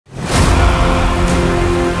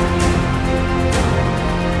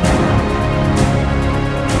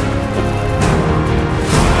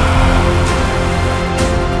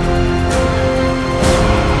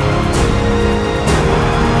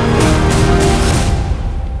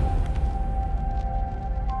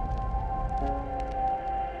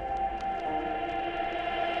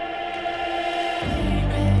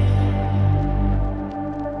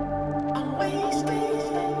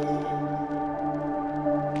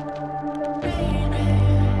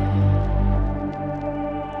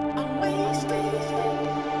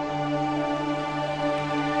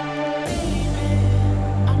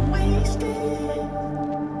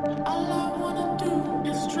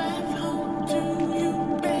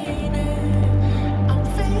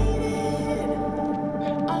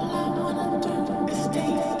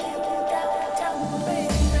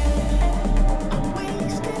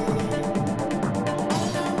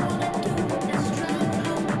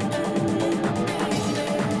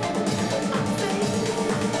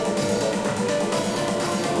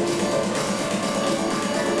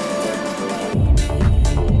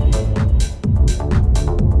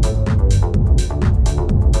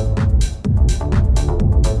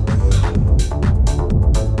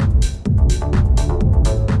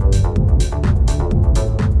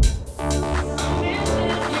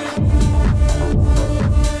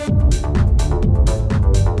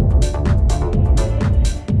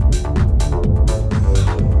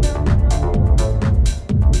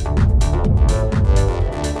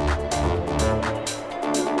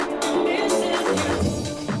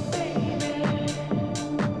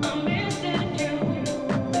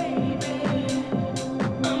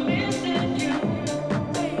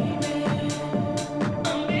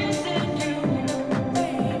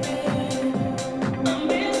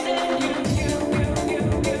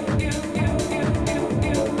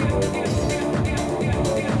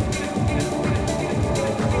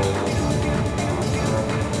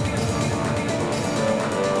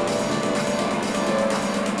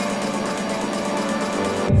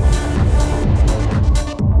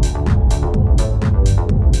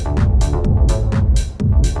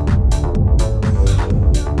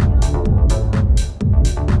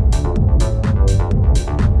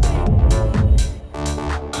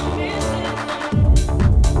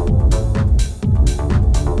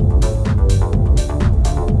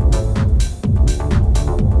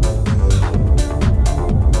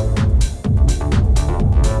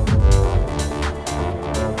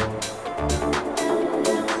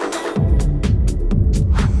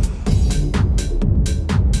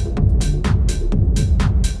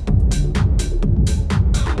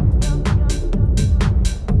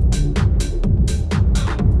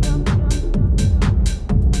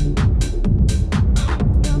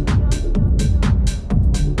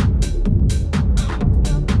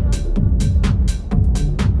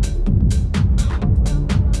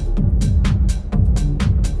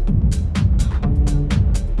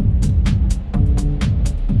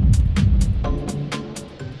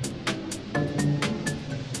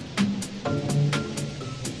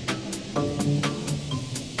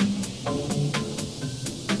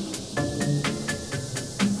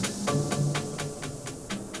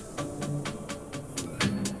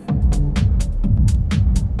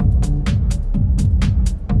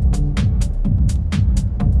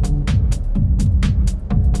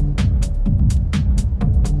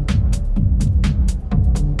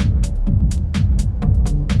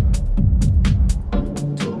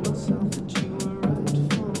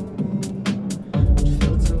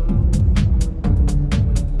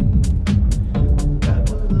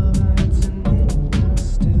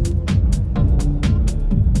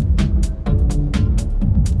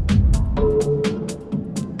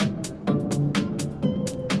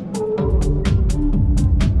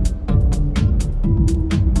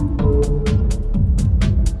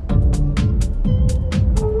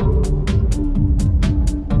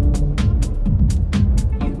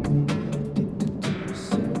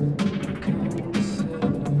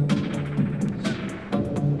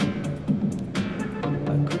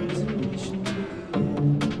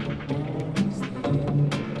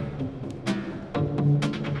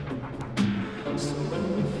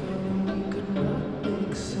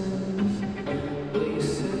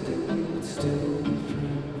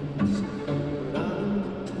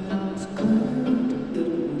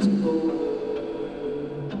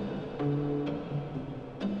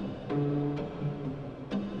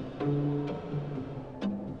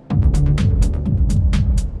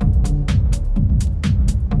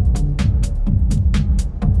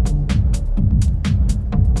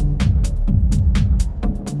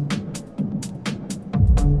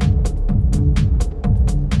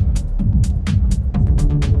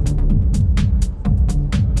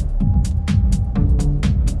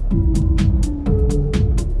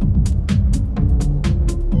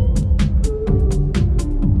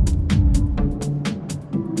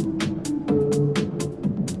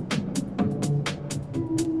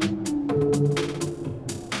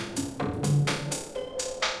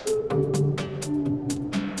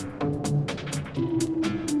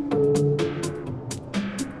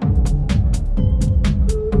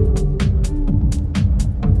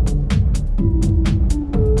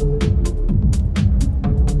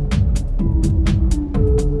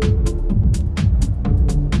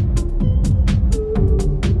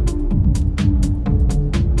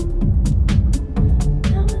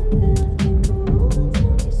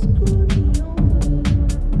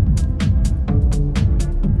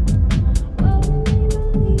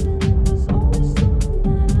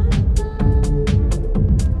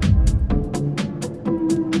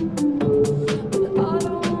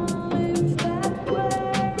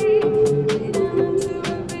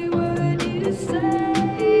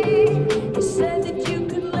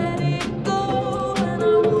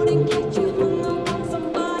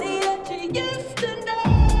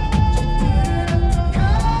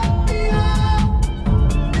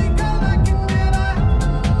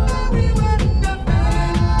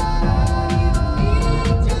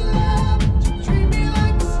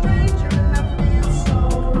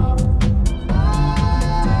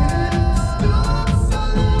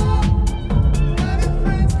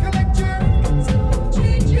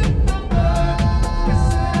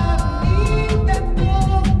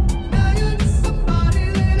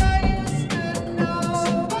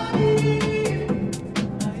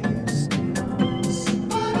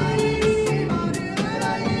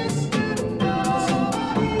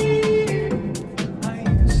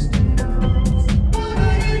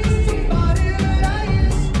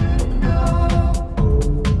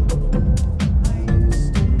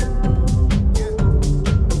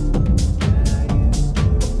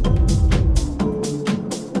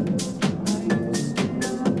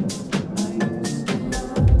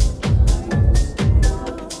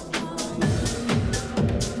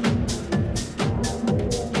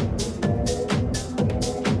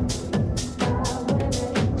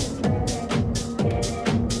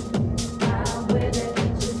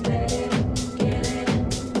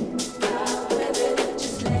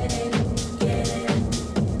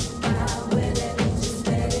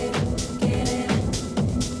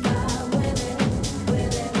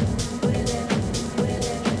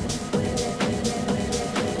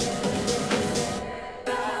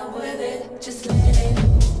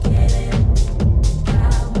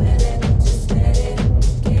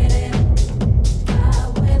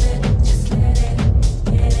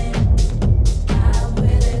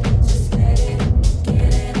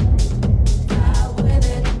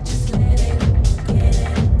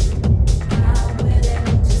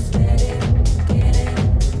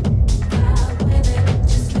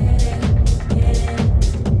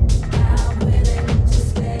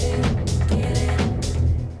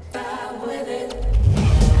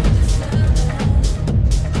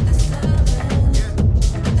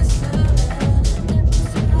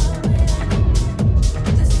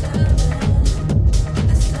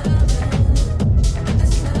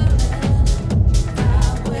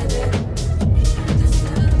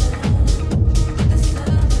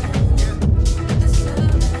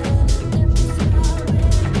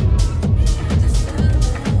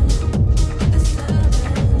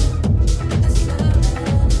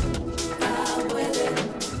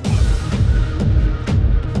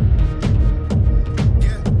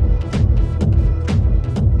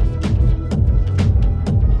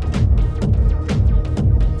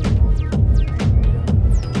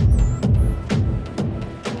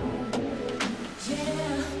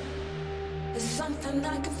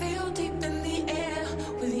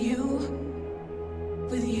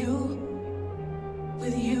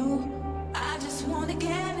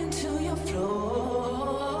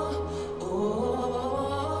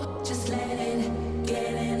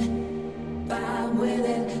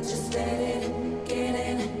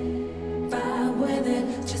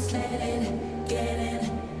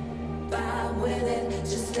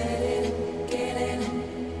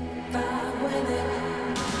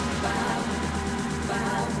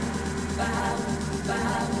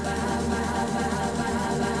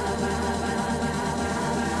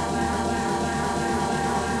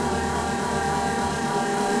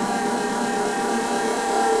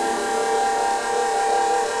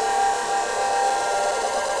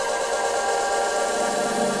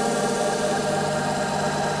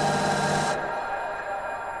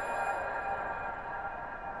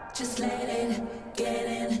just let it get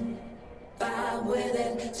in. Vibe with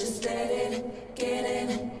it, just let it get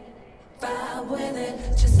in. Vibe with it,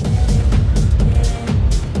 just let it get in.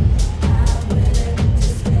 Vibe with it,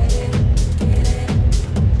 just let it get in.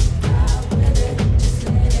 Vibe with it, just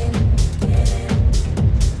let it get in.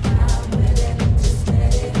 Vibe with it, just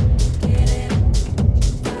let it get in.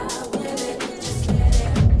 Vibe with it, just let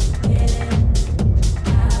it get in.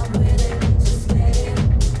 Vibe with it, just let it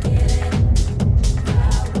get in.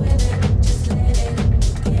 Vibe with it, just let it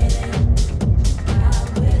get in. Vibe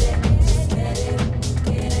with it, just let it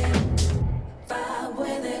get in. Vibe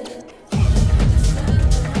with it.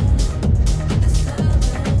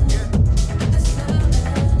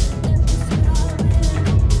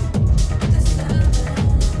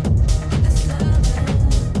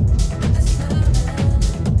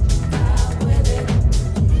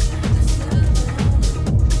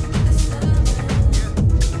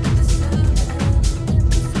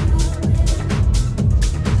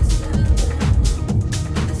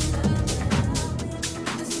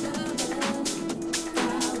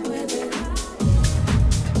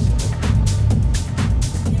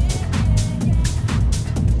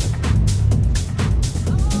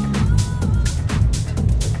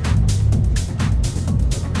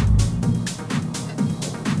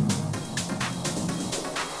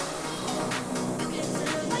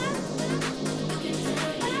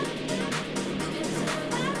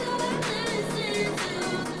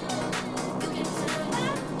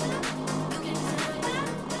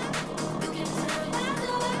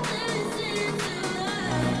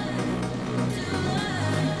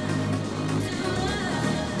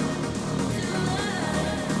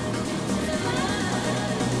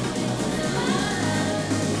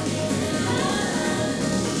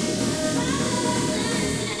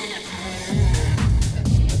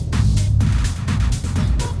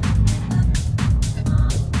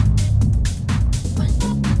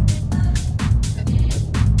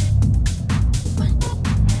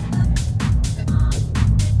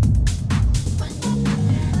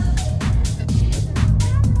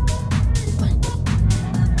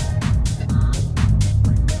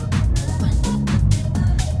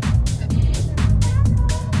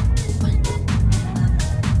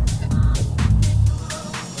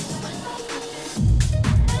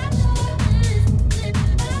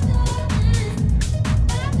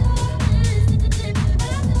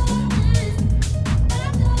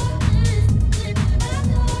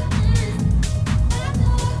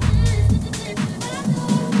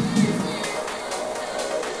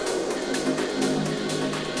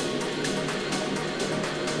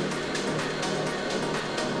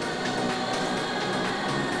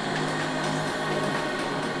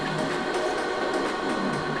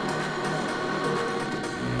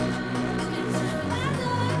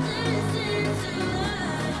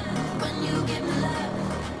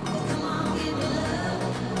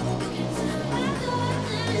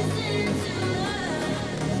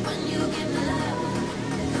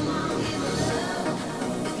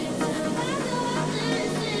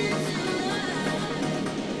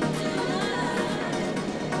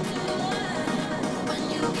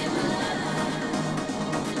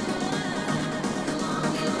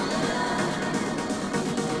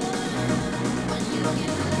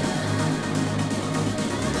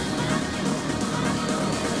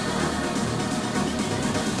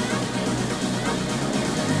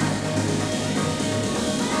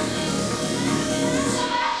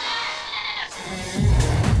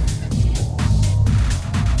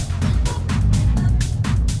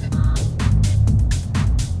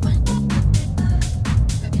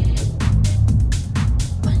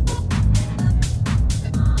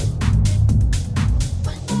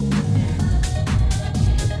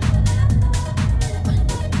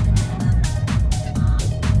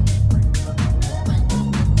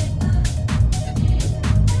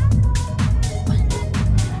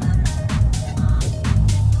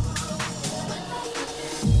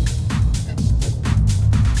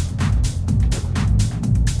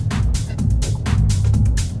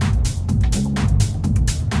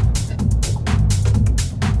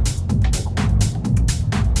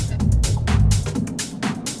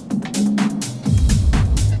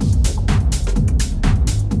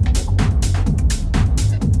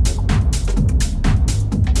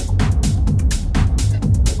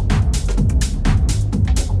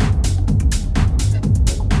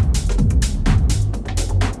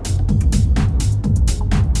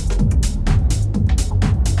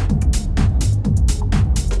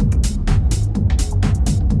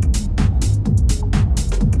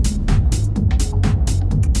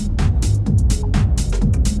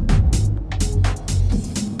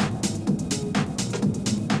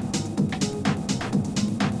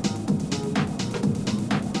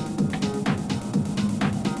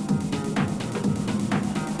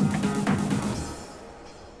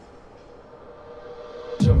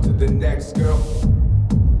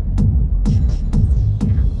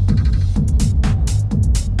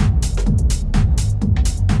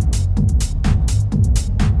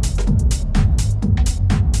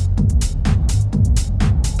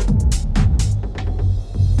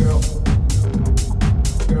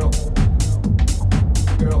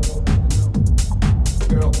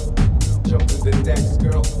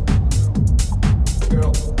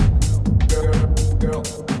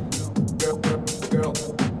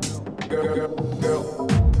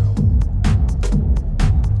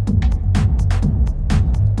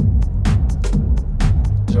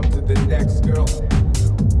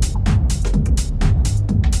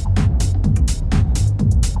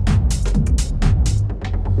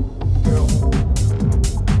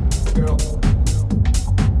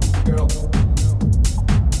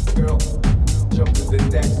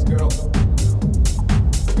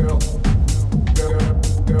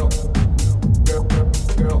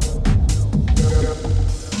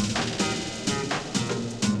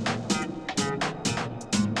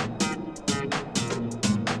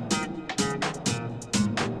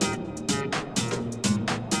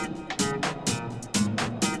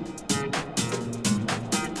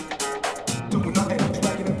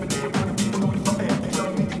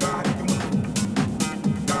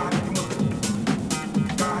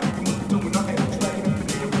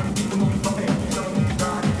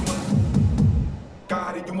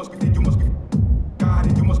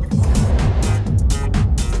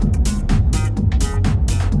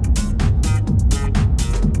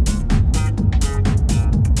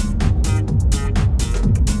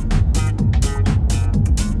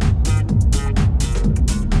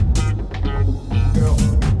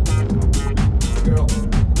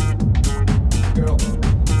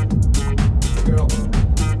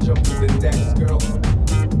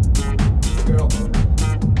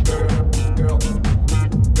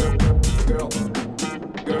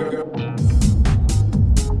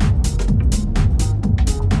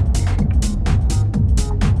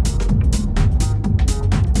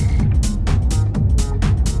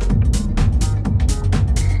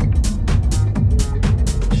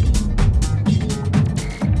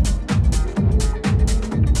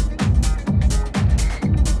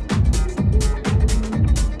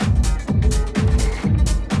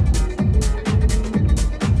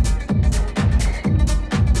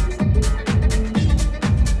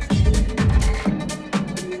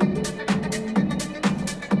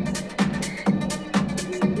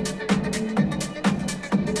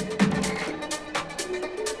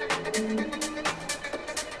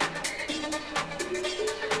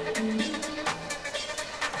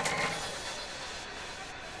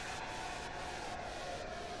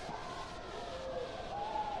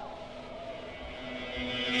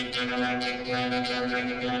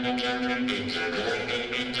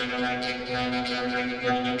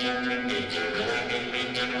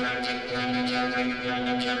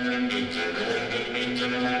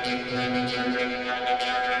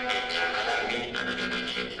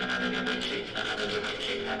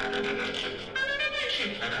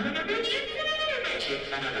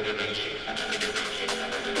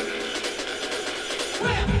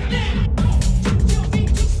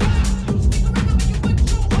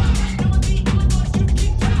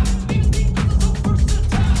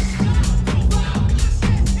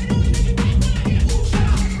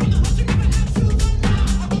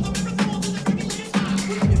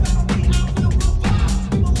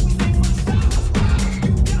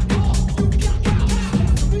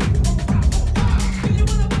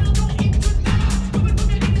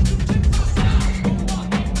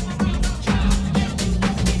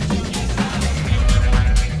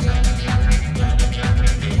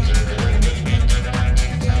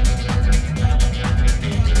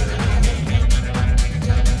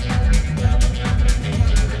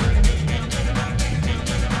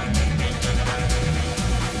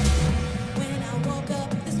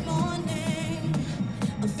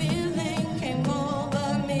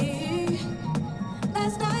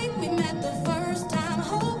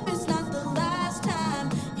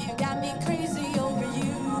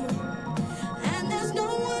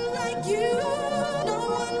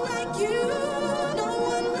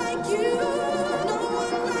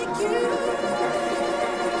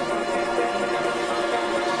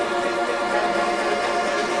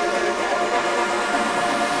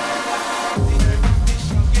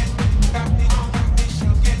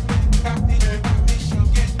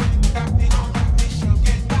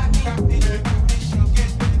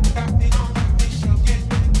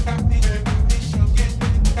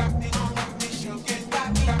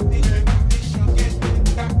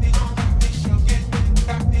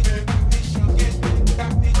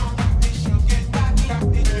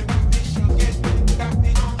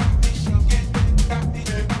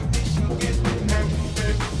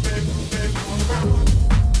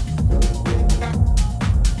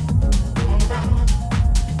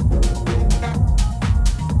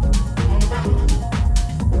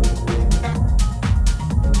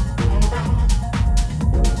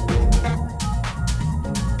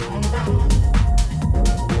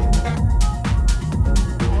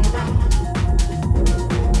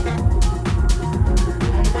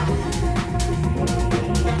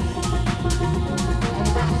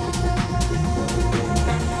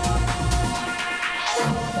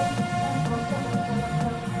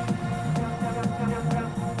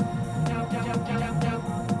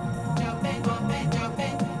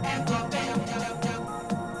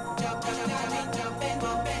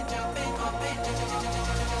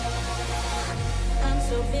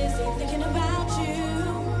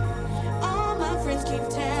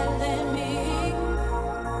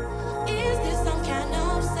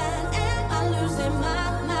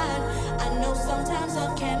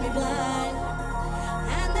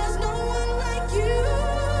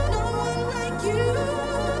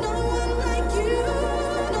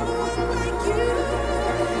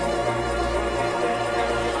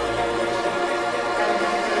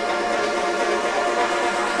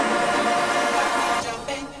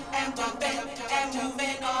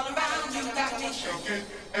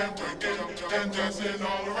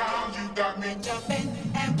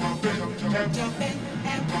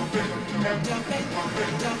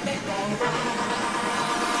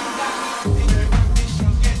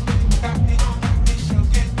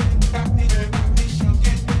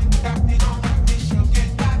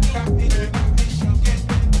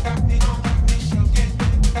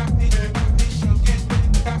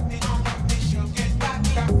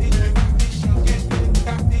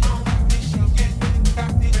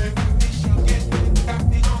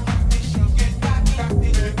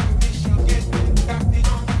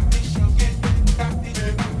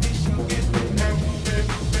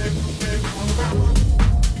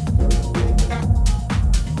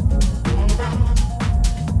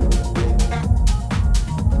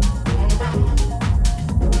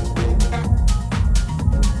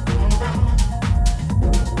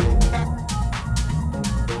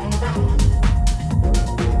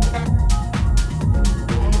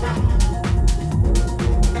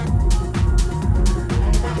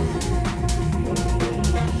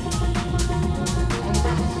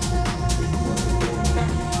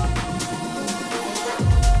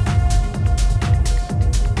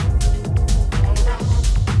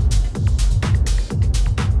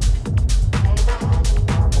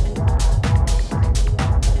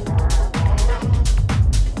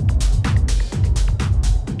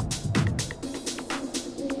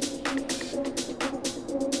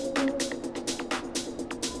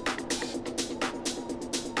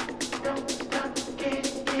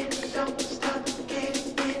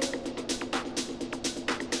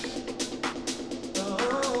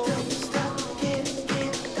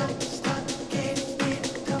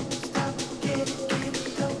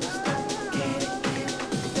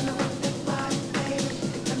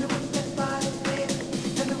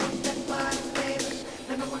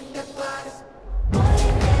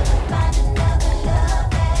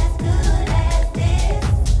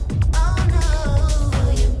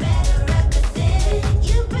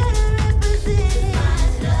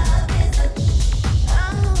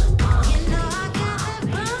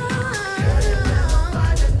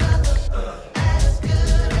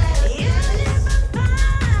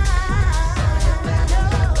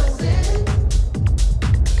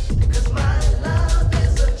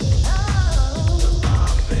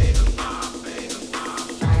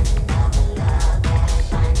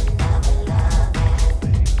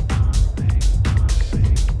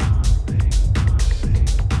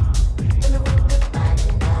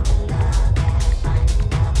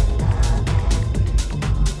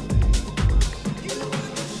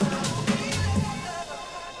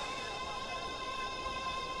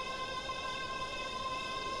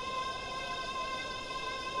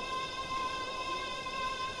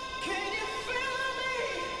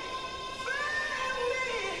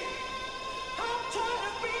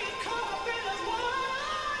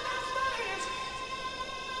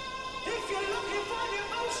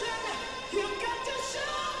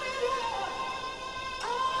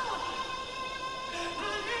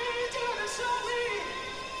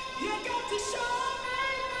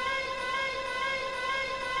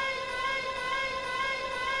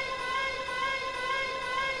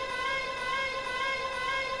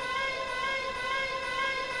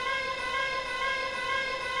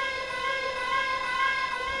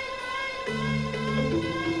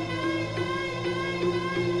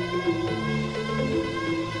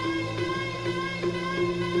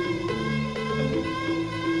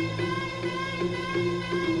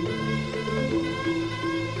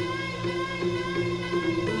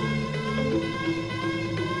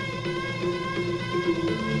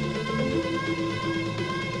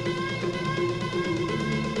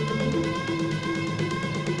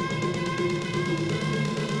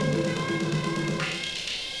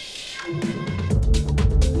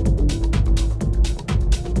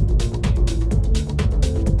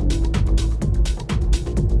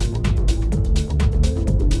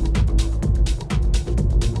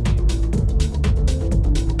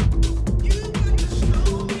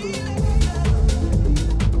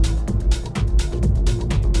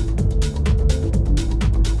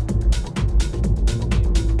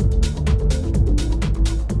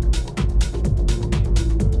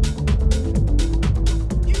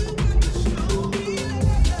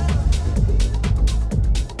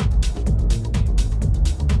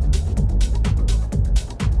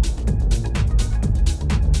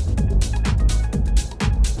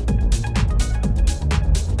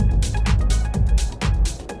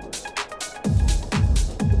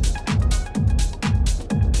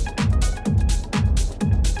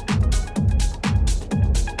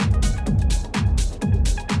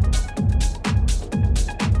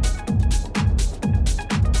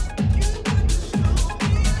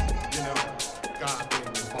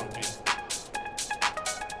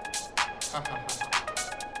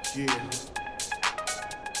 Yeah.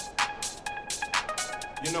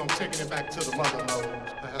 You know I'm taking it back to the mother mode.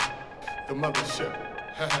 The mothership.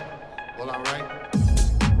 Well, alright.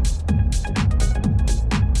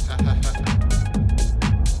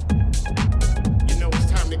 You know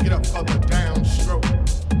it's time to get up for the downstroke.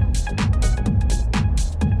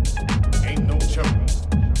 Ain't no joke.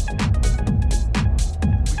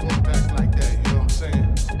 We going back like that, you know what I'm saying?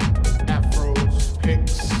 Afros,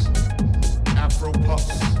 picks, afro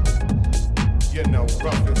puffs. You know,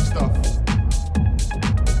 rough and stuff.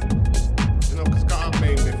 You know, 'cause God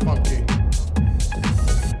made me funky.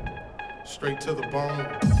 Straight to the bone.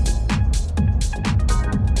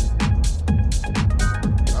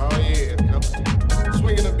 Oh yeah, you know.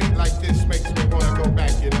 Swinging a beat like this makes me wanna go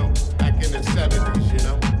back, you know. Back in the 70s, you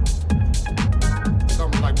know.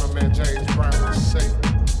 Something like my man James Brown would say.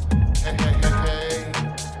 Hey, hey, hey, hey.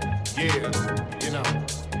 Yeah, you know,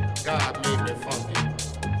 God made me funky.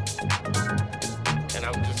 And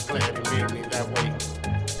I'm just glad he made me that way.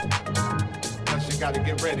 Plus you gotta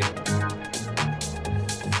get ready.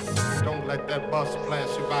 Don't let that bus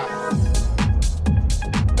blast you by.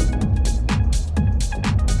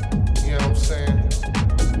 You know what I'm saying?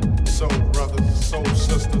 Soul brothers, soul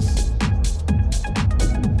sisters.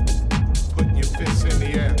 Putting your fists in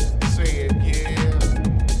the air, saying yeah.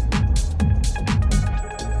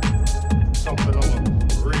 Something on a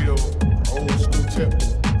real old school tip.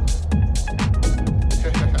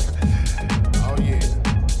 Oh yeah.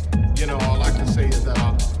 You know, all I can say is that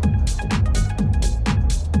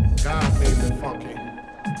God made me funky.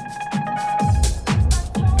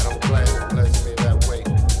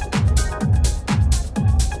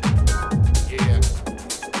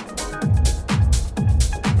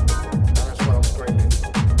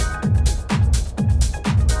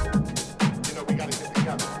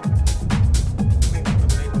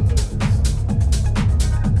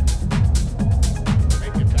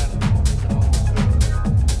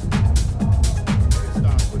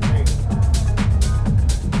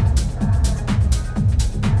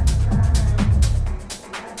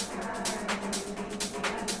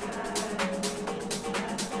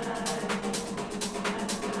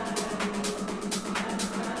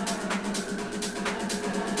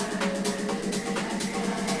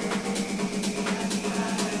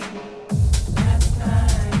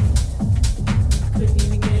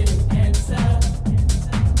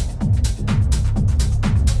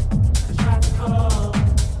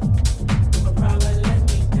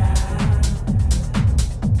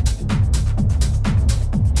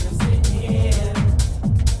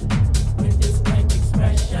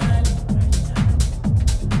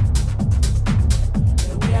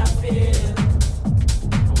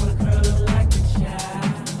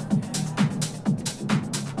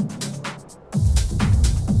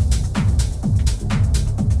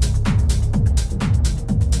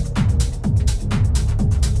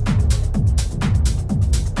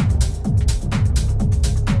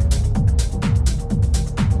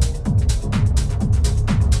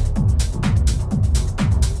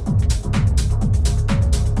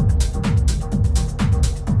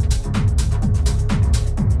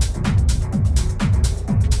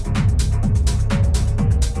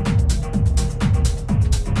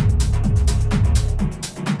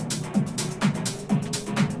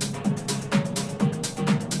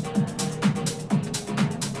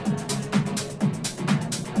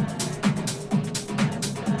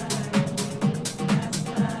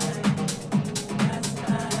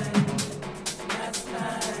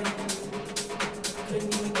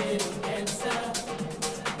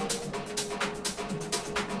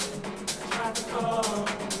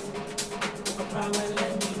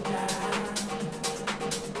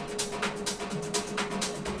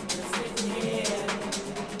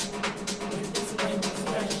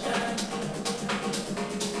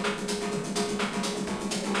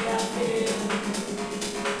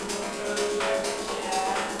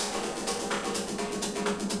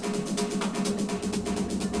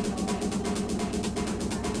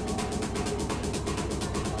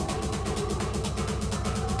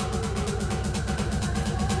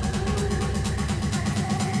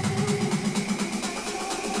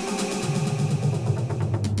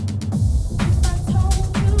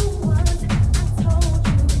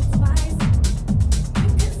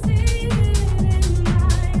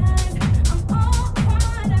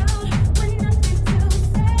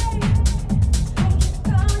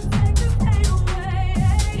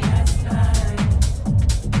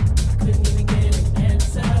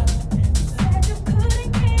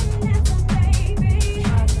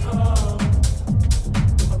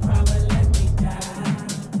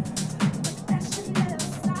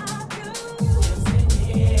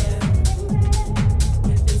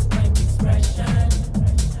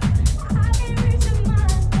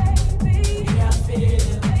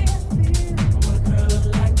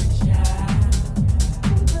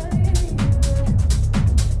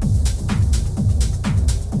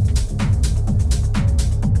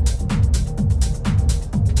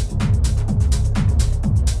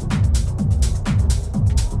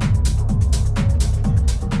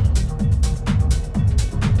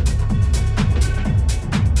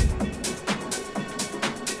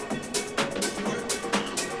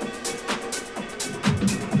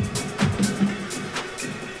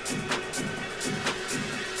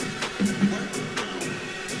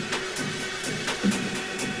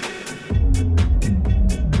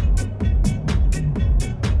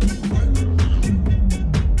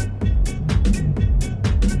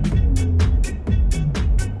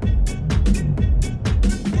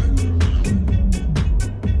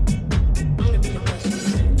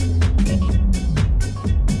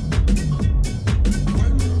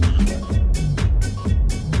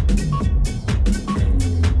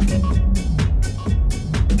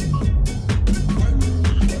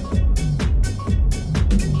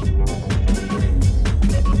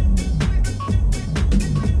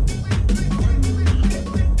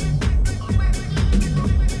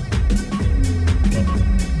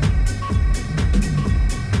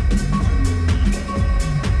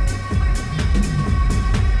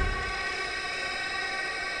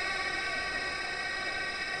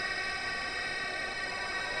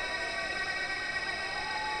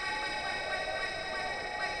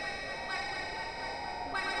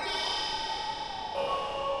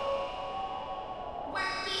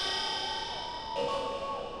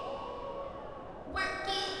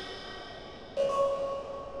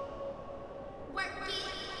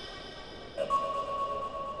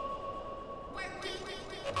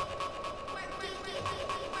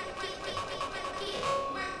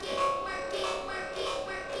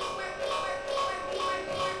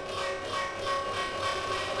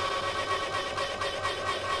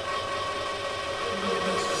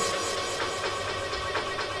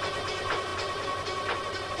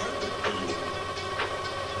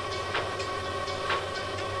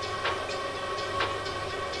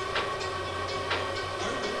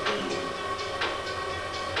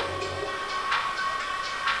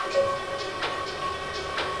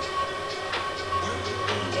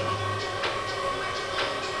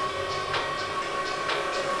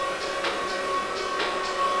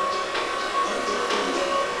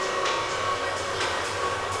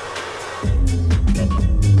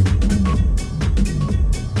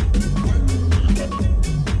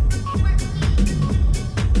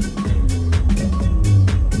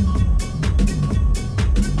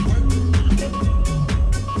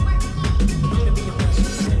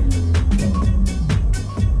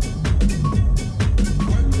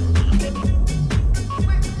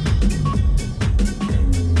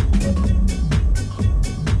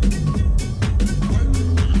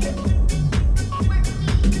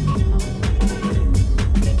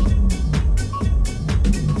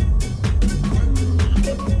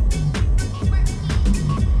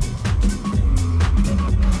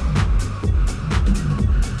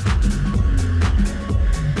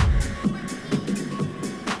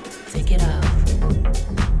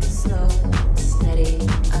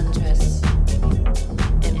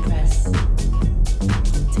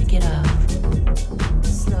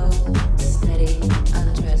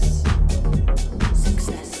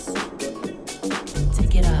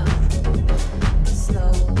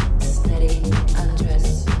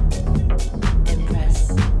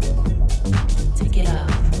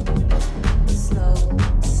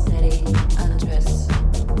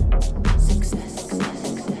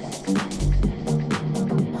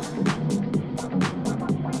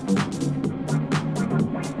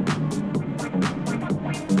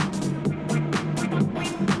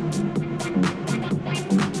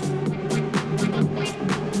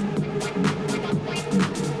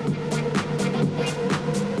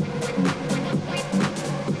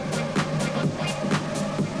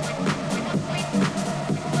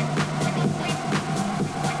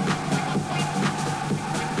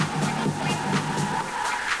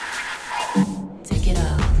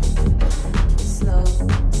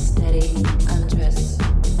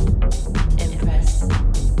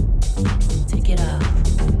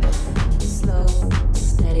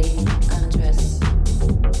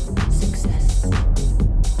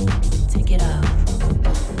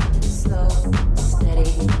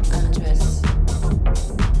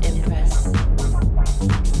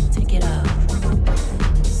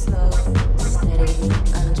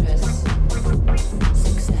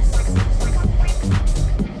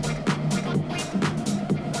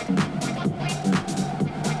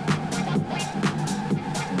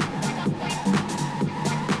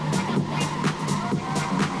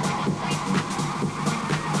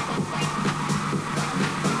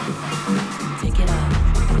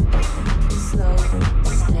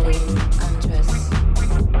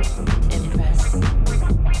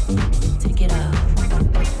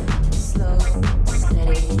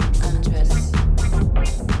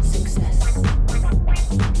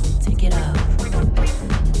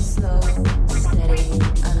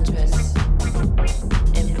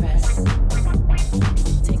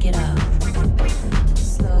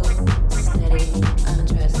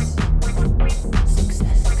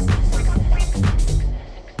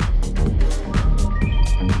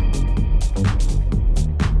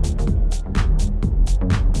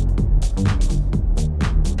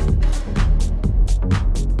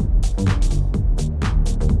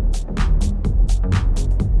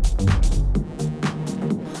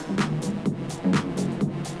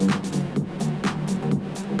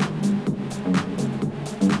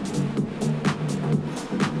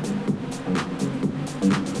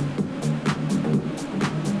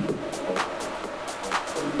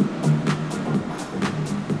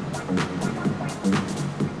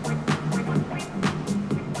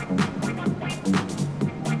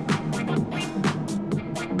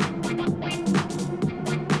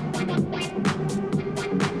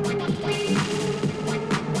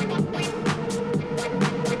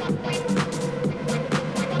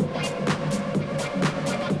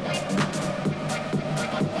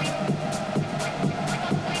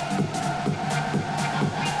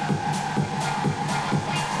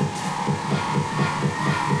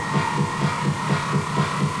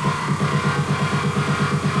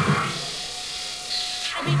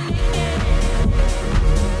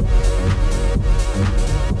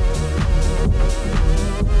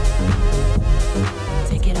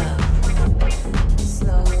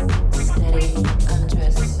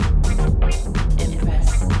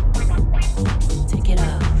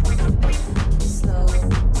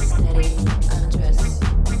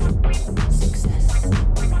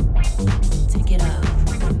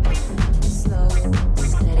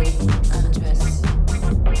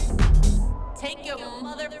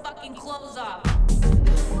 fucking clothes off.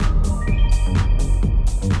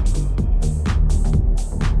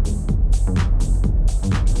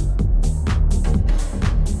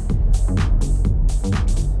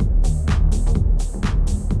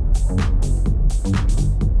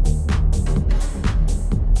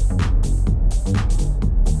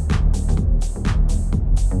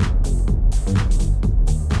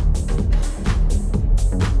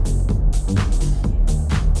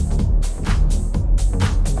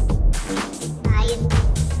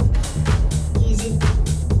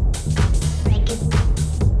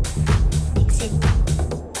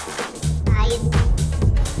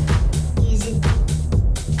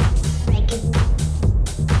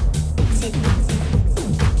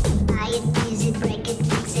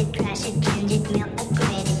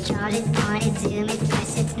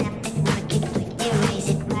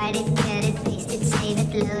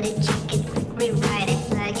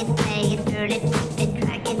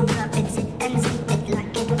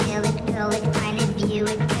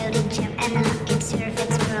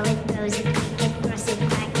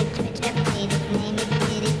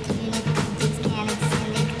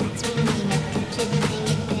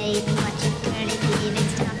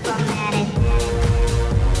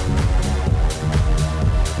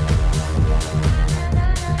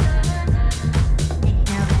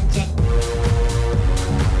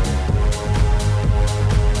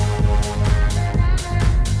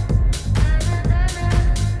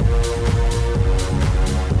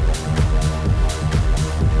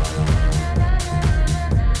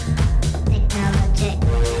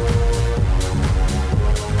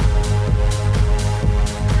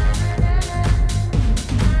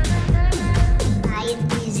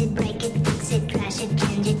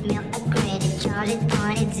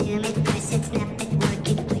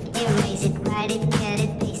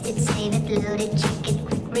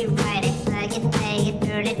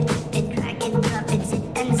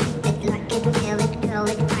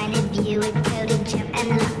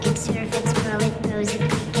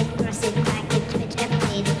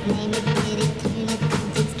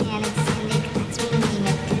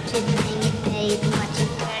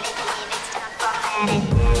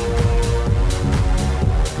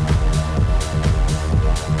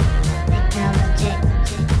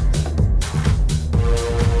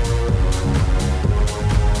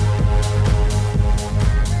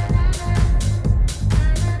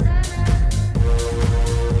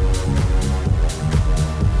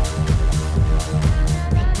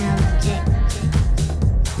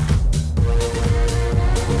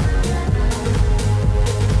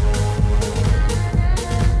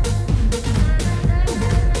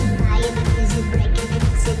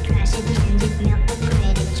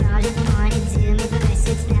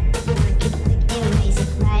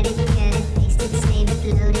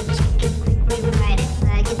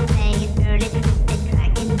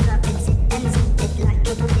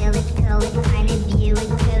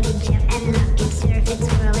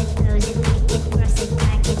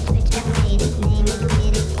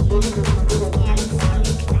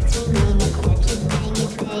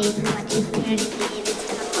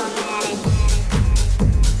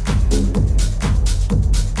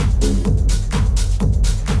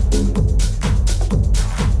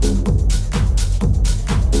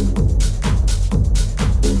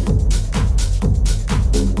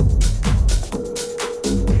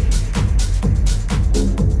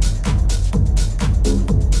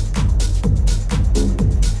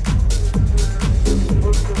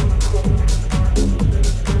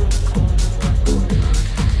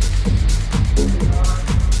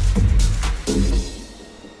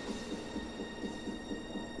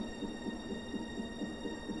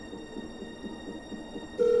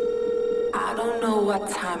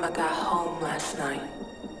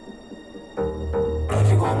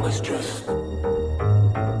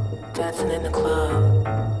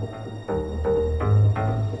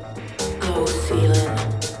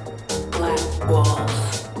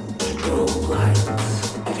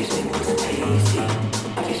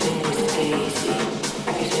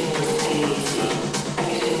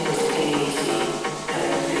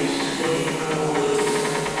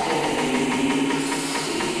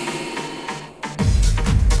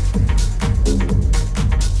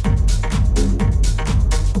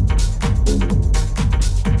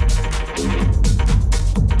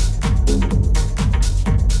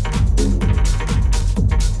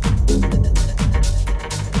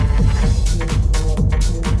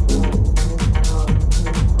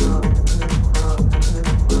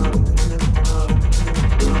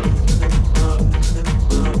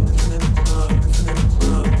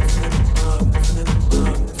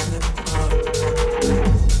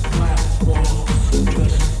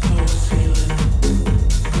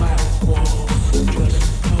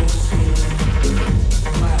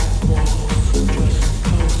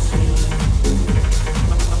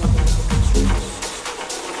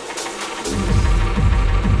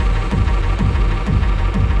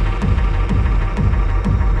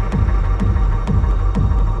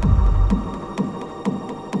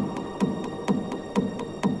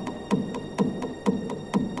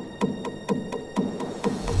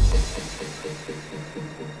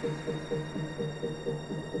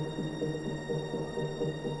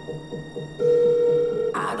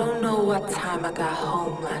 what time I got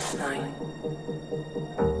home last night.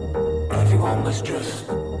 Everyone was just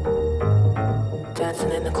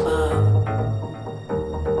dancing in the club.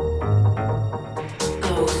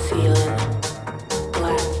 Low ceiling,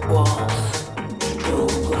 black walls,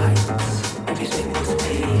 strobe lights. Everything was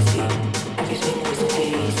hazy. Everything was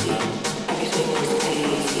hazy. Everything was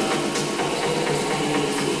hazy. Everything was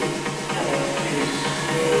hazy. Everything was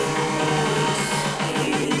hazy.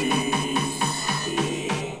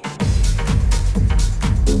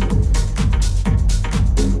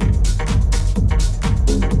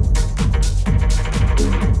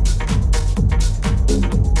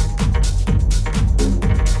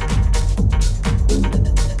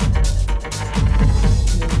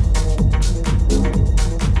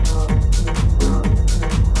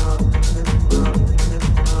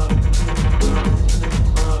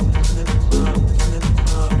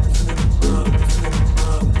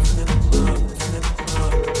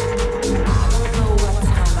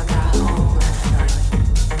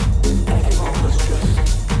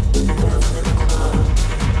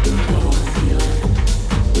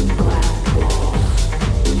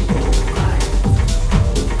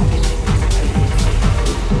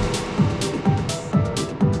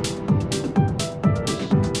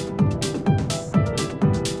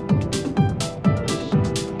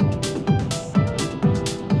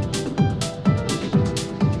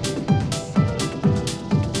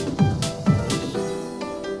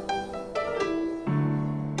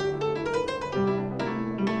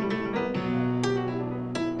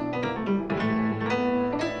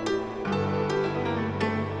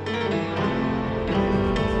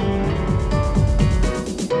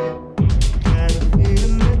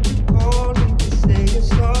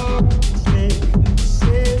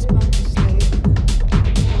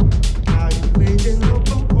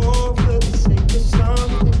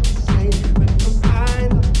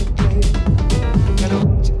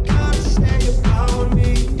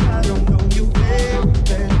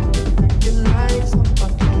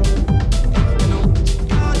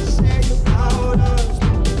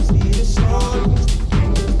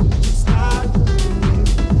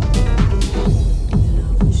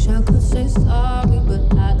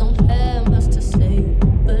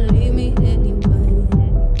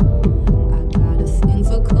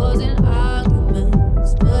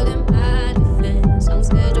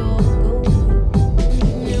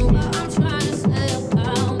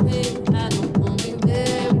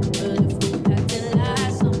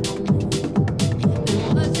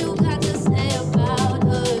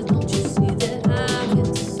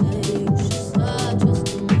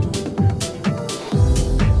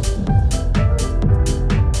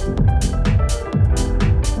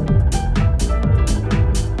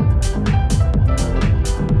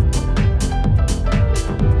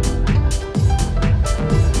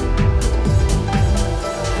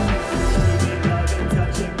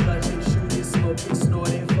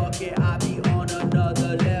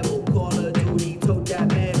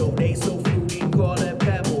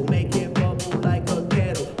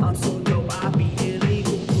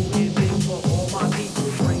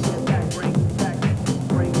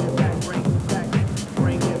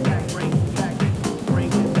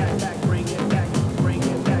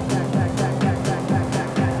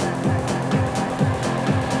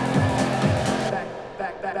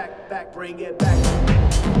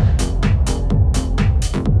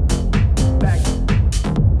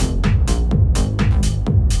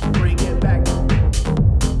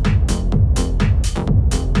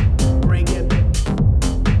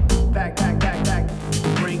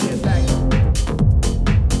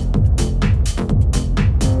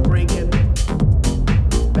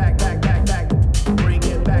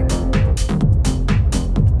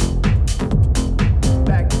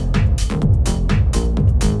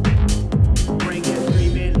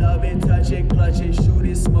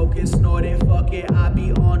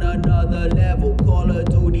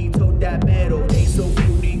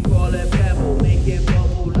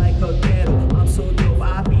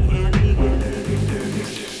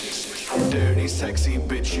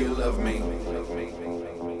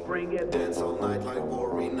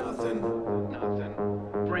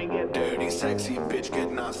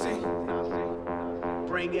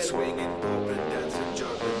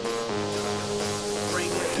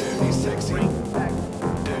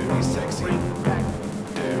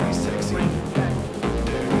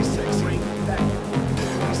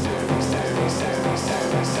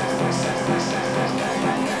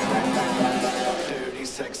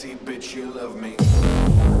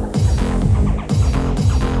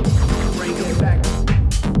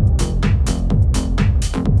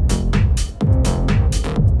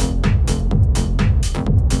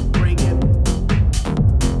 Bring it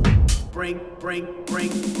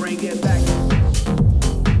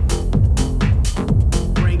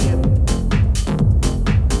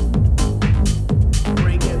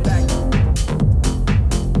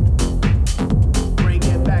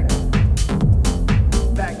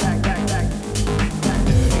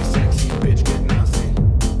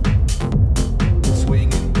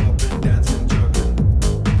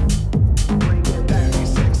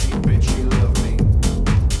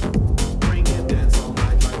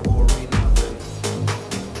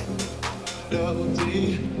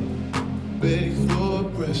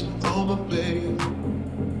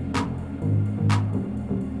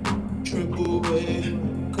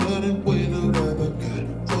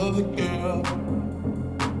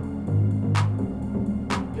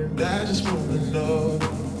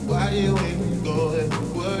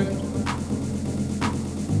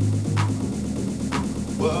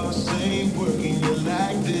working you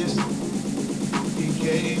like this. He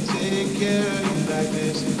can't take care of you like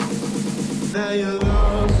this. Now you're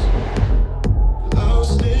lost,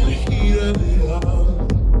 lost in the heat of it all.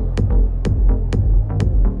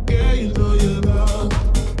 Girl, you know you're lost,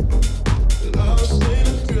 lost in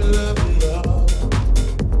the thrill of it all.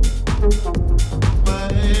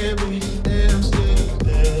 Miami,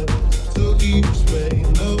 Amsterdam, Tokyo, Spain,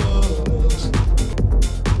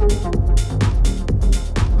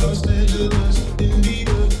 Los Angeles,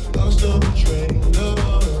 India, lost on the train,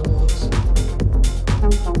 Lost.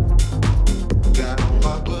 Got on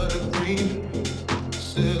my buttercream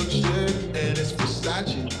silk shirt and it's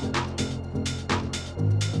Versace.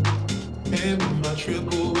 And with my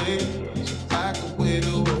triple A, so I can wait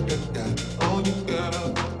to work I got on you,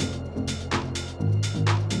 girl.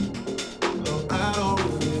 No, I don't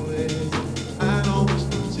really wait. I don't wish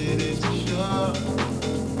the titties to show.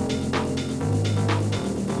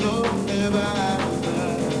 No, never have I.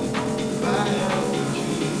 If I ever want you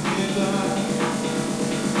to give up.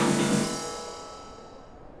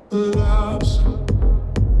 Lost,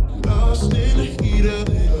 lost in the heat of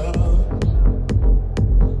it all.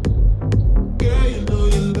 Girl, you know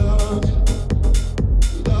you're lost,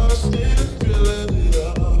 lost in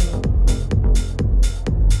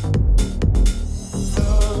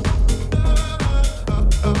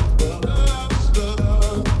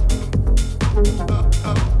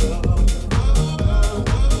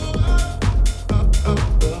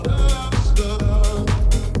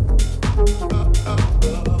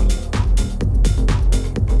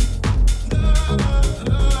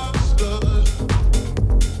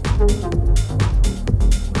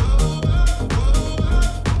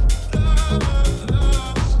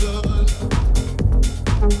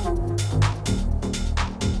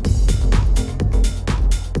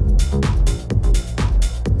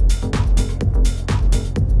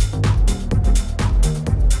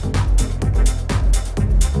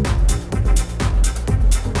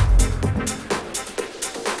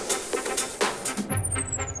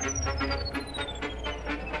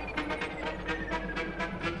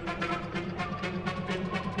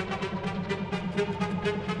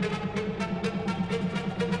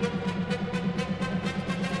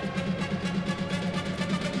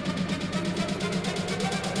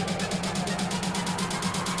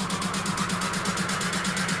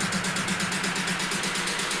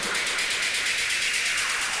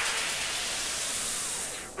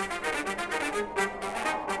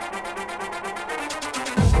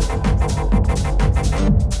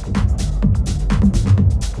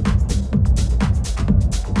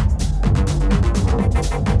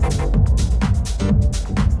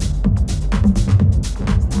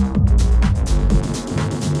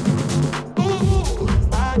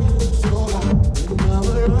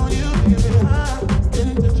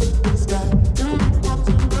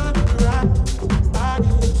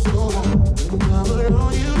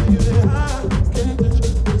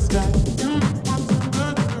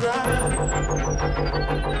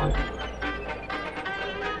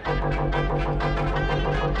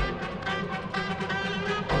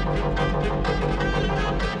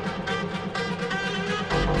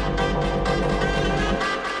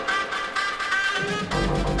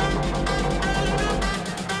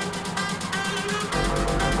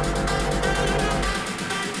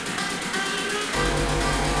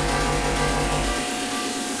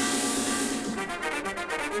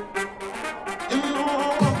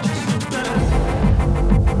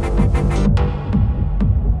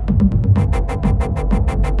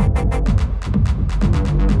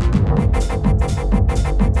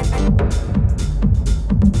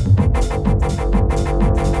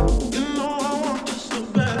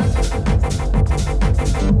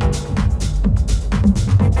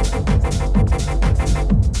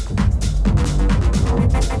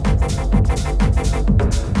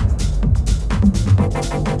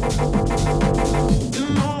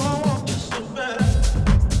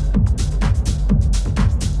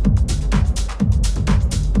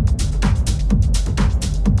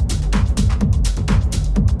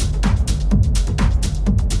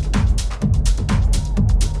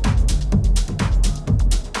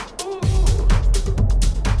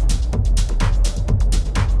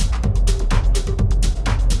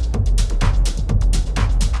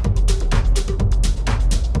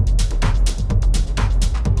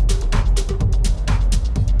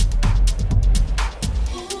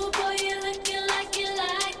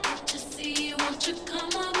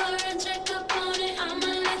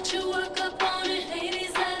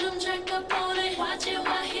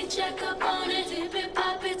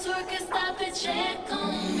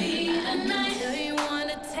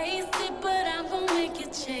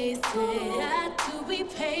chase it. Got to be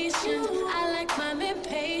patient. I like my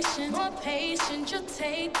impatient. More patient, you'll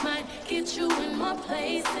take mine. Get you in more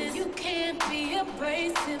places. You can't be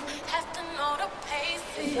abrasive. Have to know the pace.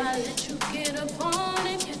 If I let you get up on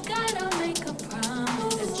it, you gotta make a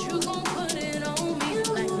promise that you gon' put it on me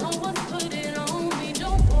like no one's put it on me.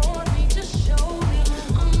 Don't bore me, just show me.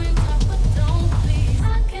 I'm in top, but don't please.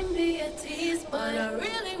 I can be a tease, but I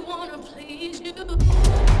really wanna please you. Oh,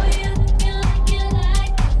 you're looking like you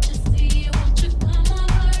like what you see. Won't you come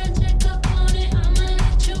over and check up on it? I'ma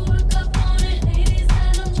let you work up on it. Ladies,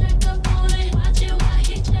 let them check up on it. Watch it while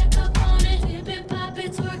he check up on it. Dip it, pop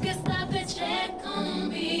it, twerk it, stop it, check on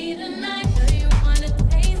me tonight. Know you wanna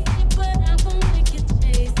taste it, but I'm gon' make you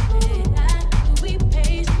chase it. I have to be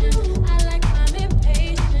patient. I like my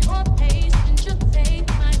impatient. More patient, you'll take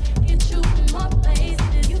mine. Get you in more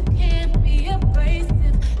places. You can't be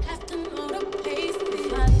abrasive. Have to know the pace.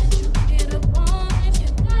 If I let you get up on it, you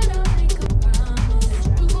gotta make a promise that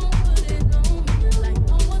you gon' put it on me like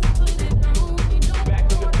no one's put it on me. Don't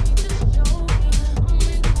bore me, just show me. I'm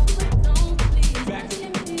in top, but don't please. I can be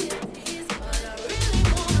a tease, but I really wanna please. Back to the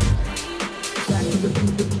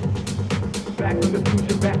future. Back to the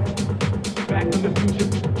future. Back. Back to the future.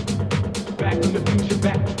 Back to the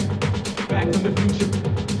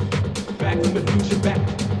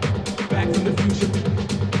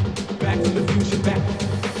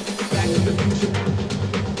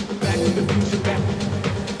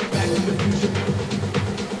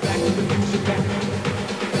Back.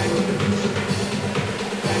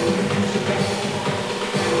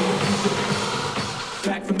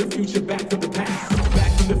 Back to the future. Back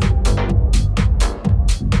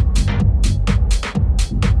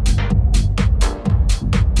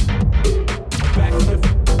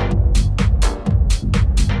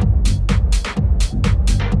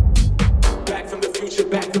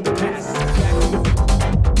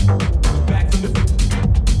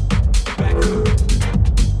the future.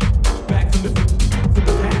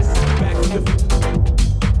 Back.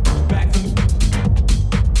 Back to the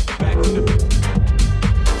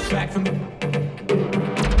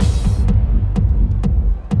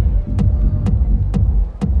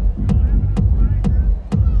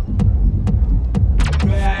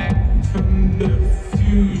future. Back to the future. Back. Back to the future.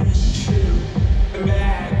 Back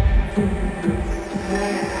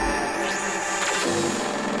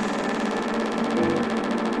to the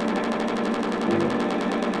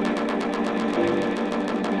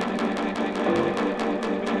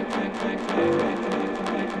future.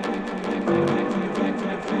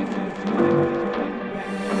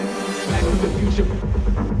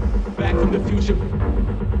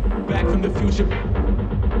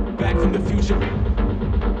 Back.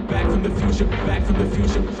 Back to the future. Back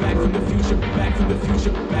to the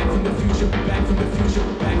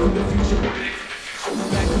future. Back.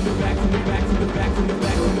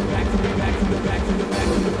 Back to the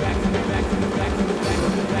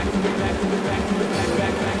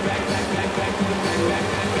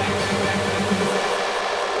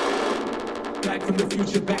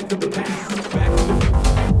future. Back to the future. Back.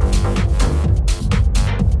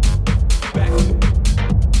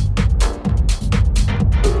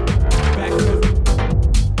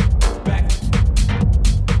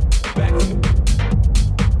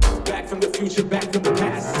 Back from the future. Back to the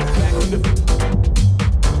past. Back from the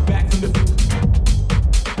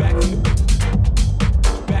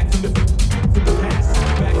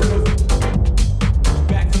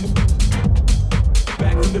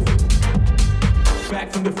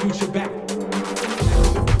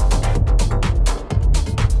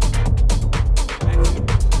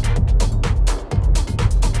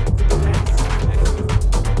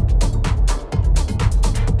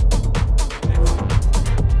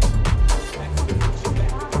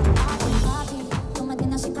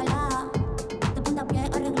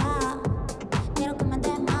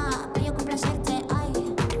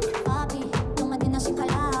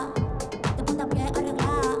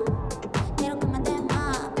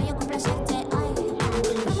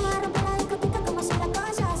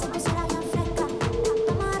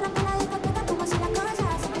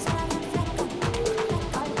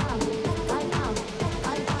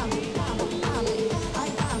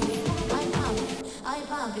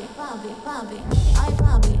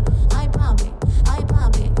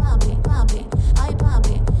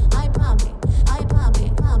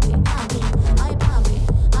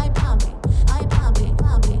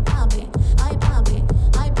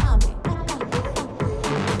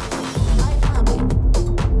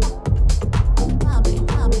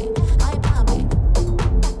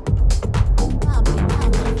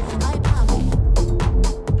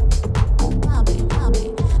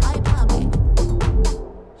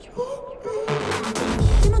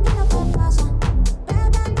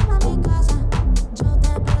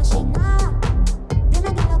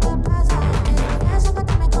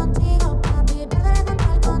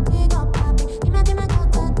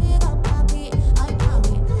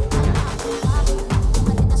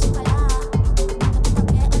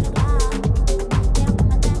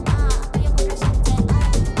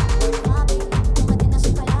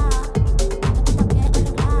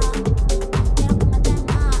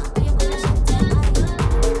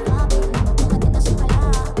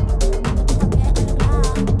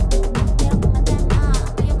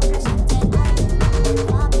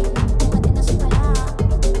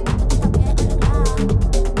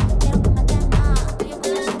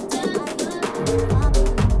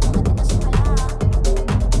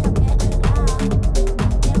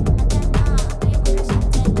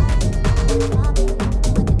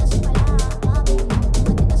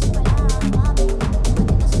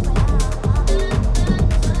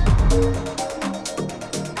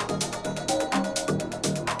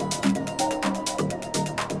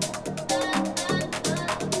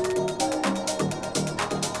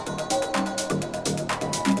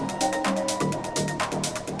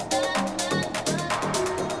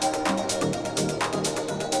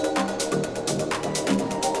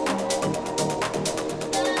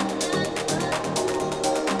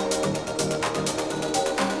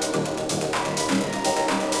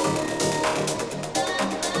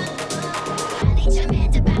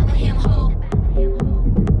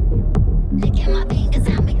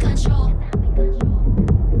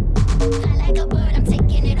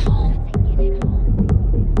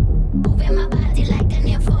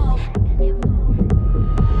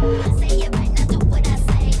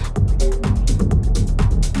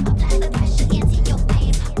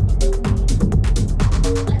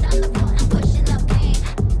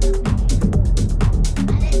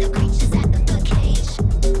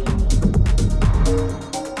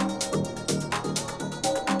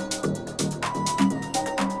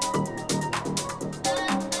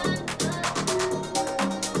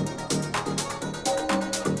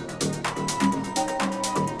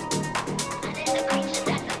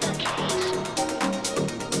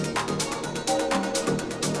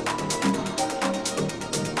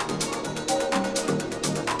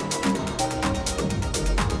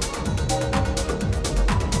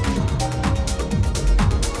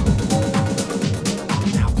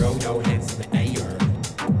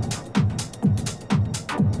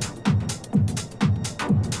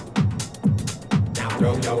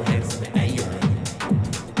throw your hands in the air.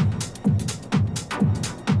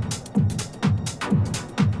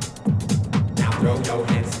 Now throw your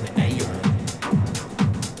hands in the air.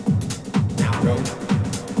 Now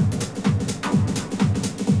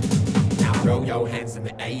throw your hands in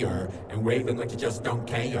the air and wave them like you just don't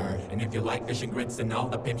care. And if you like fish and grits and all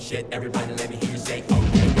the pimp shit, everybody let me hear you say, oh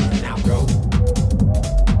yeah. Now throw.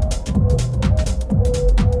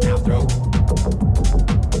 Now throw.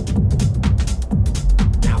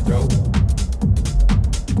 Now throw.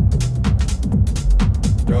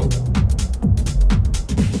 Throw.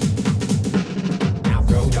 Now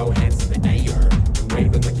throw your hands in the air and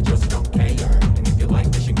wave them like you just don't care. And if you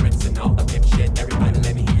like fish and grits and all the pimp shit, everybody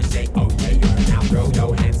let me hear you say, oh yeah. Now throw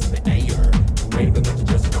your hands in the air and wave them like you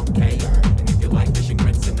just don't care. And if you like fish and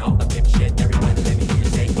grits and all the pimp shit, everybody let me hear you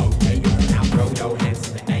say, oh yeah. Now throw your hands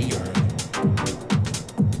in the air.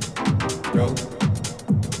 Throw.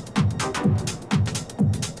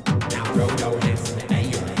 Now throw your hands in the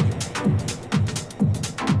air.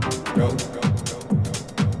 Throw.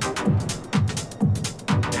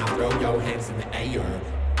 Now throw your hands in the air.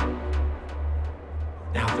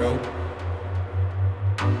 Now throw.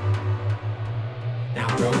 Now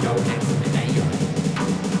throw your hands in the air.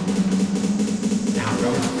 Now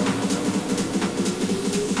throw.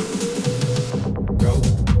 Throw.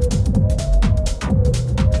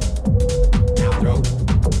 Now throw.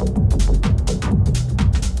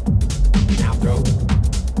 Now throw.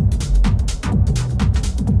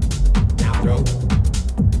 Now throw.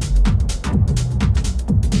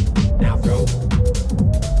 Now throw.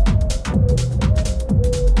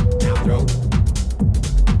 Now throw.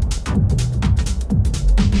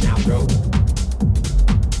 Now throw.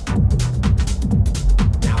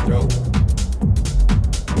 Now throw.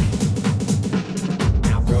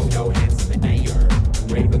 Now throw your hands in the air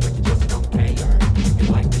and wave them like you just don't care. If you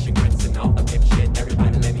like fish and grits and all the pimp shit,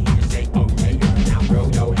 everybody let me hear you say, oh yeah. Now throw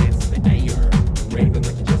your hands in the air and wave them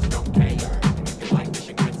like you just don't care. And if you like fish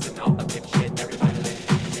and grits and all the pimp shit, everybody let me hear you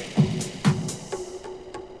say, oh yeah.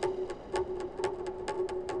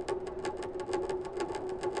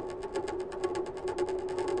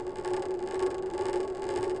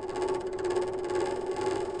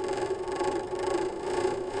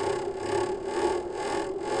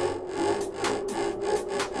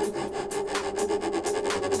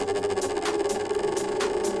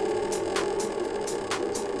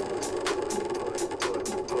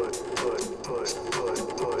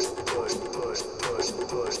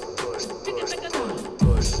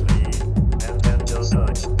 Push me and then just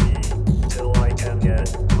touch me till I can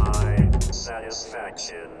get my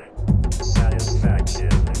satisfaction.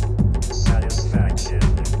 Satisfaction. Satisfaction.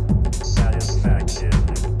 Satisfaction.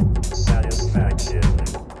 Satisfaction. Satisfaction.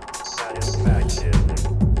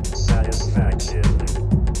 Satisfaction. Satisfaction.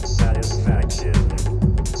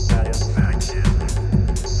 Satisfaction. Satisfaction.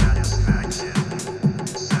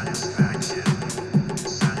 Satisfaction.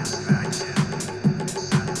 Satisfaction.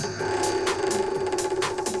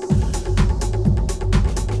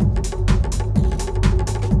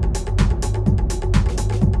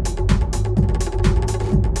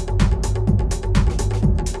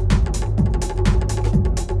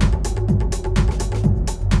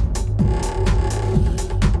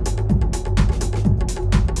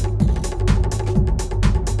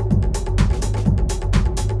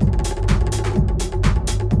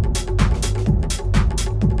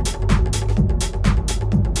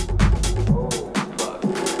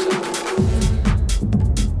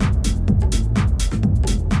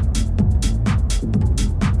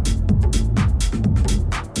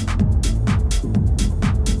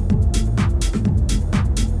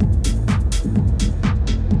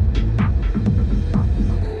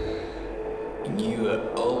 You are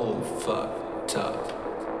all fucked up.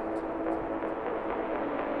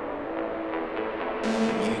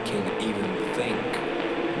 You can even think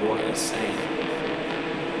what you're saying.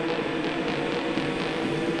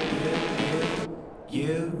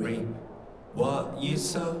 You reap what you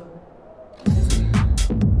sow.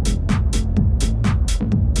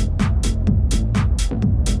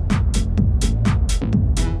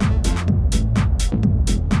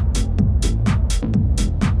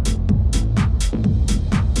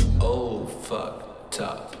 All fucked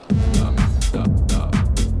up.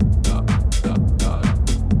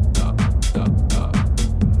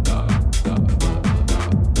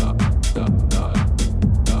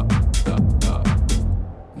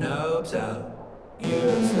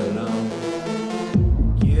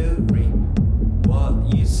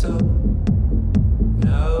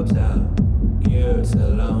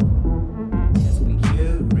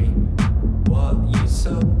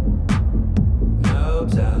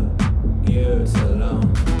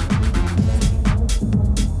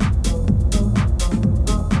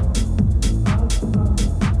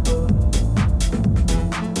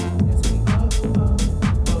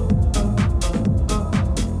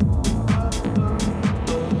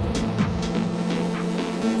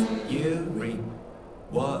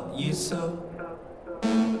 you saw.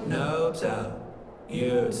 No doubt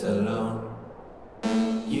you're alone.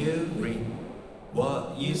 You read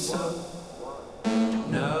what you saw.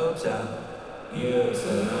 No doubt you're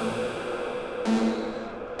alone.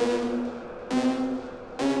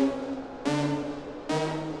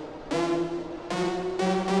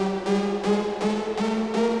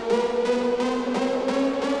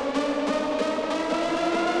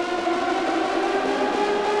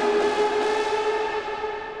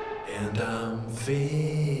 And I'm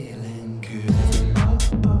feeling good.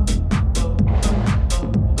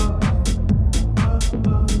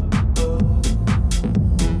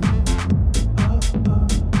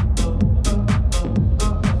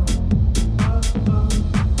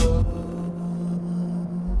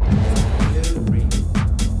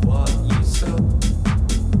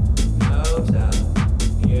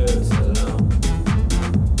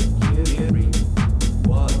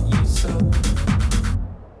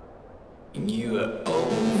 You are oh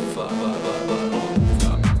fuck.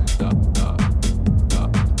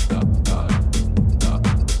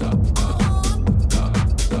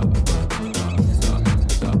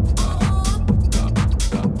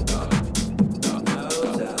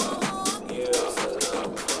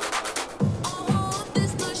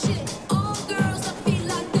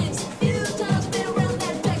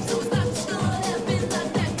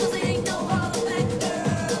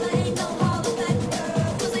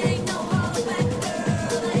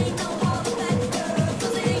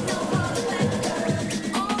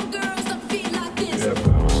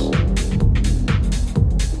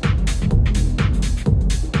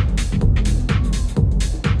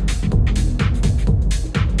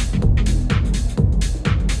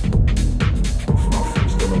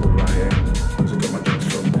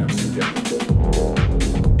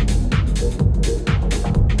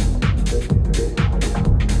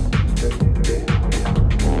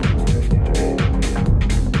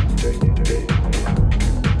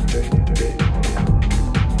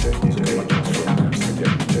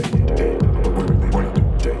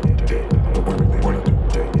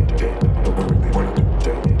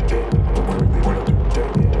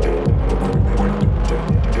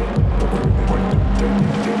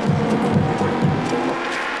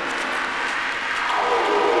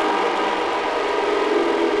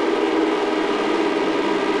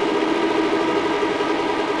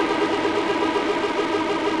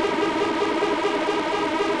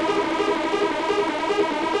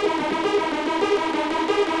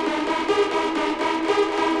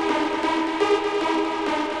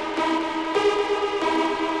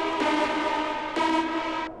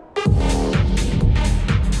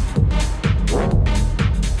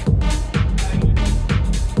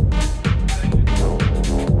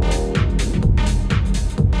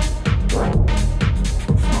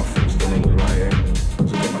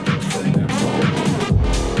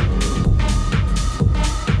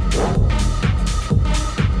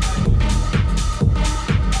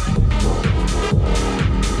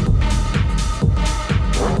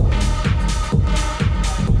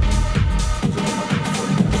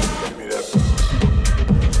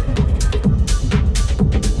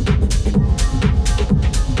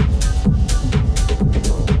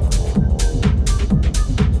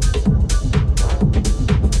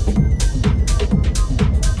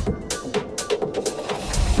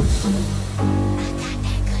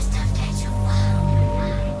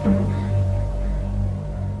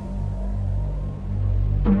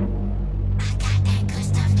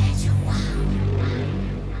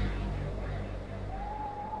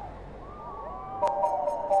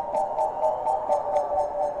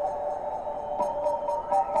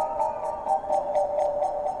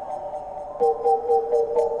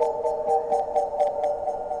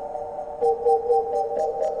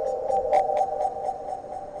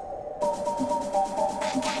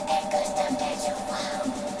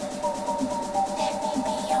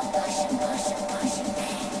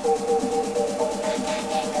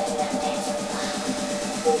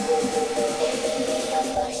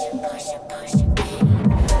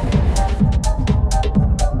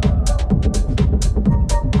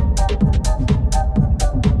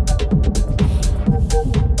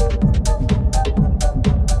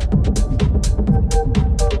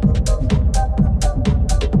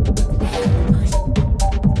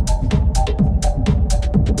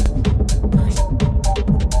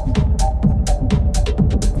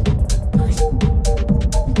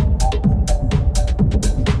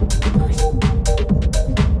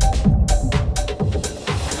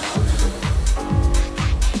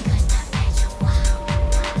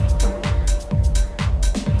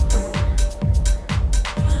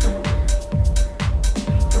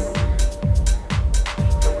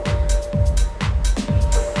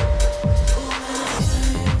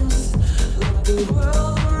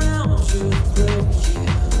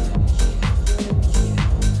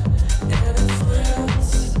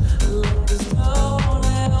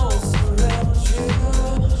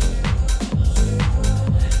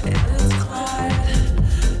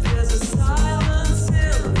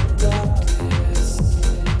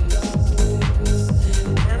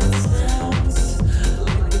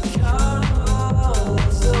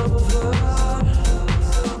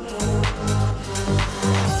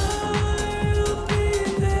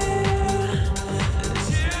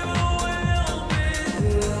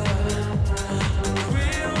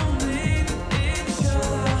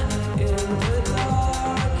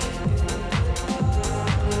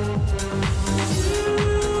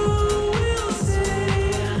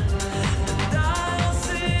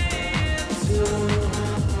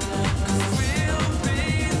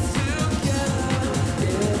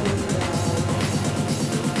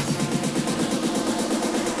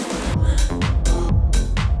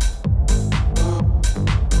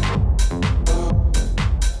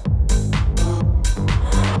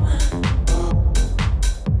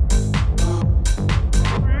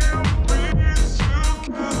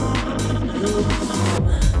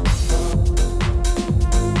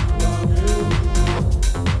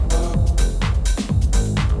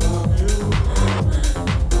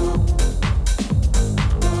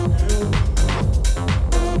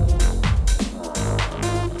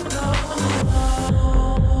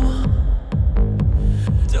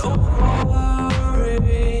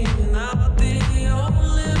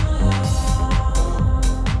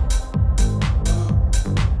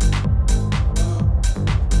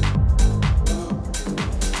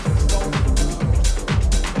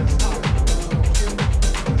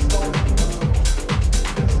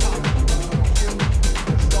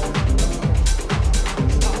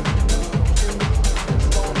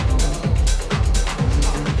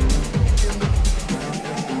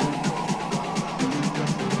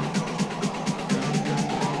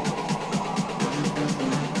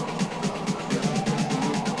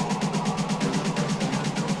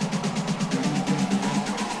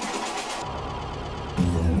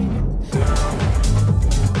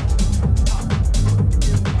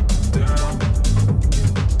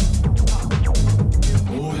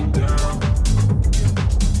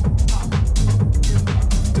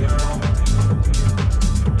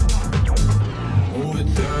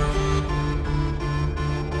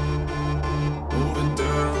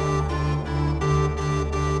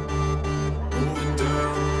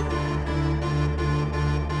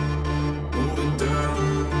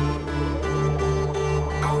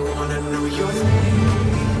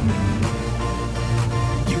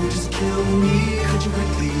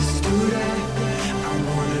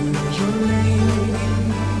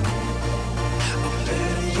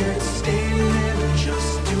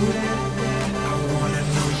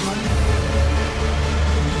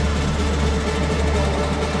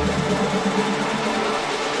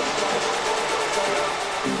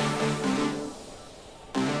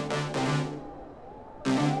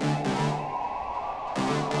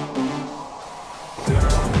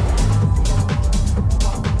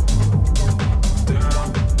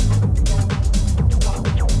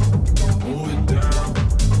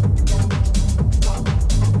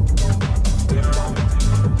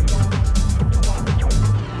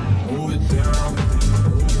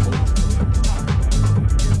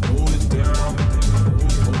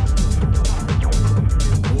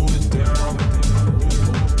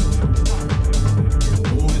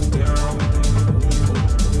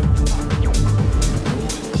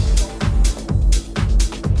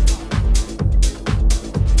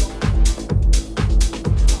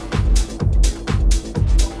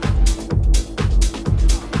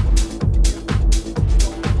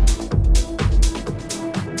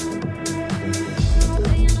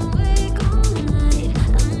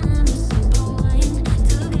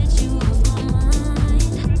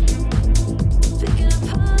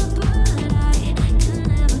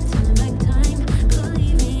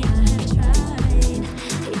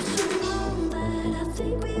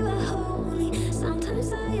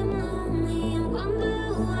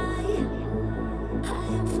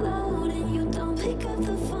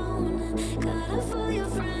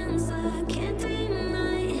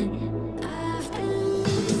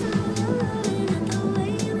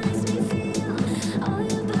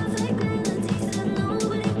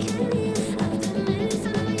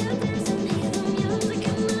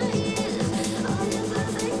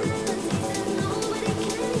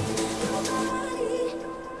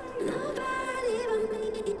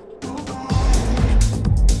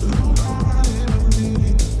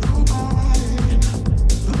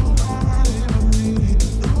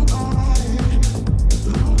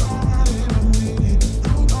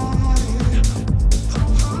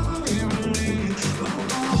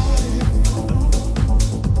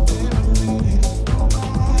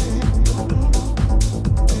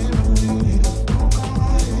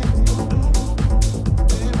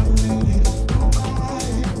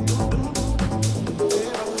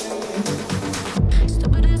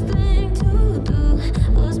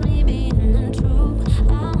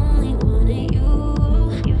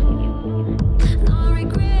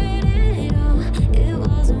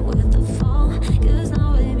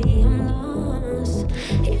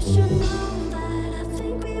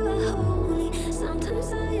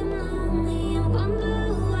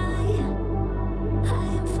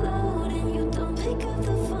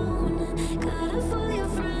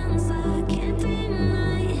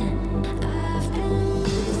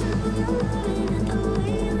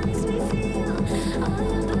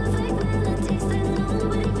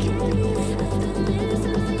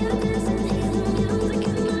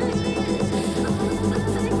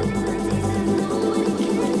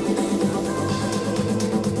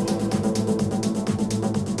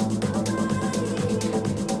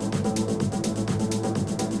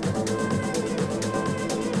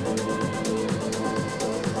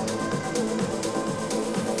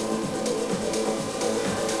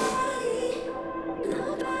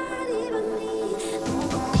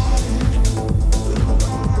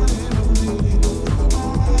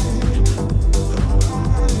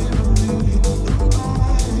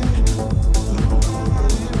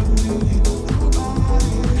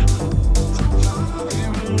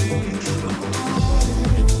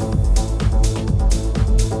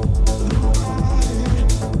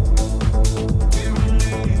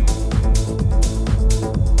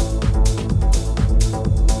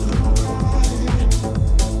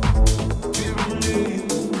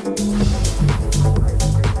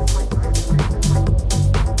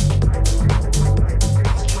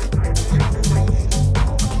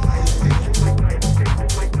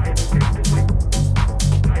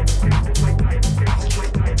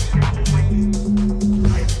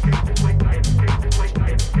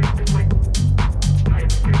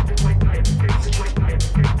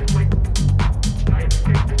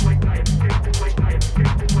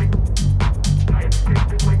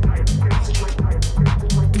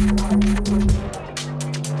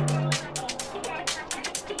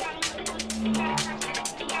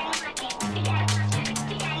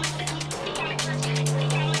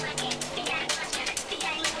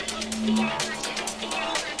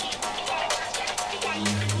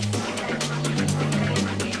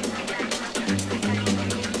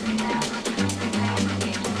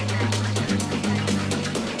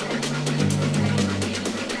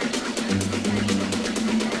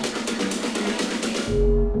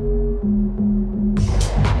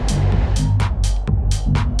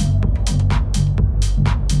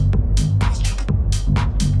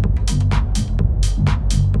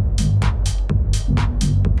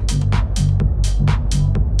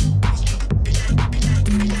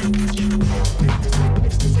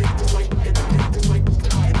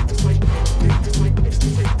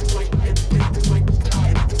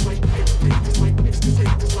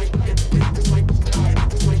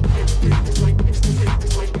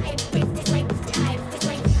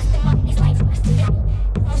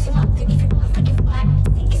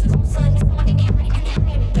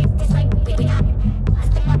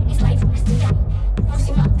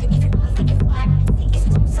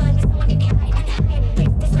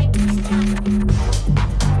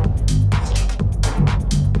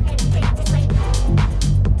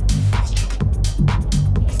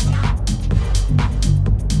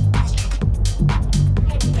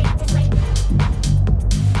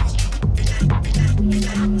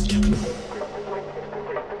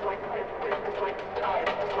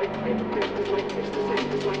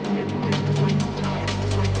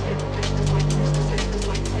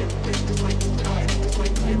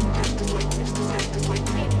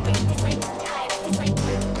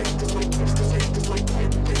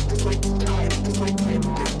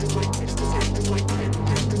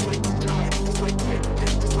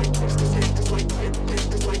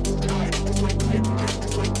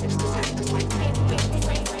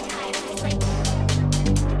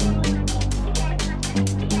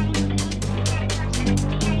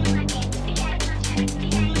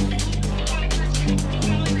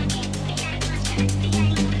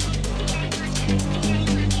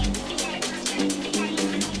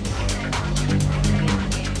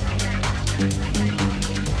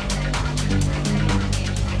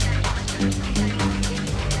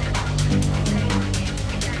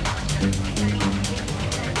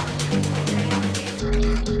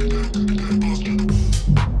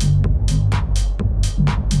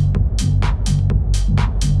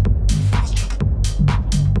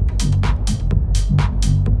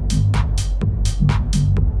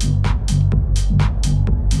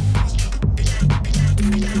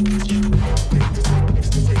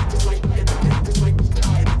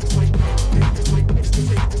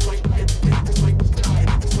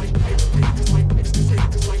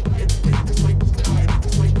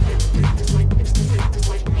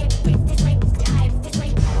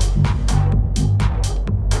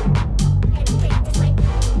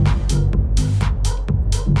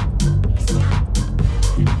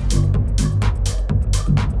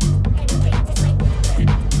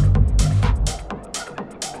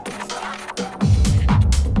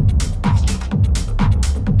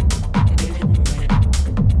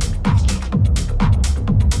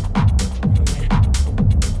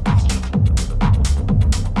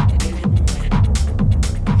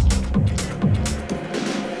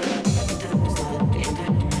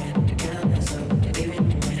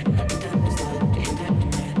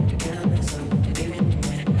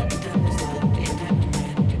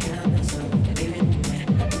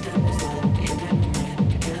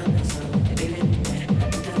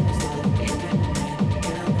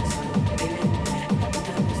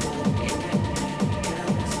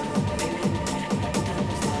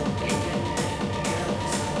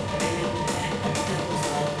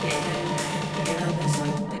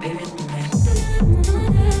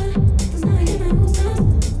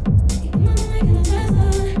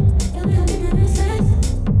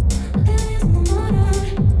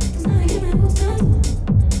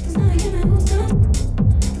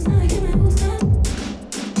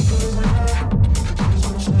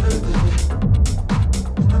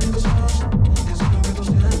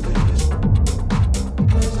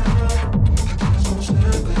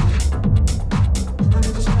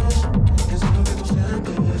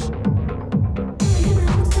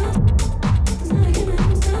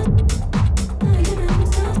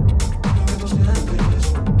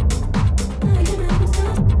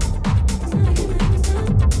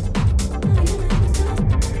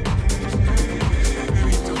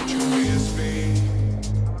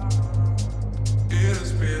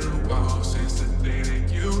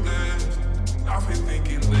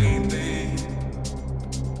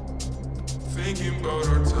 about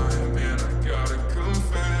our time, and I gotta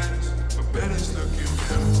confess, my bed is looking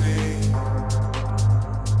empty.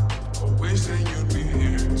 I wish that you'd be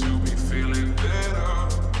here to be feeling better.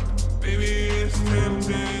 Maybe it's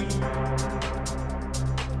tempting.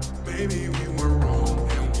 Maybe we were wrong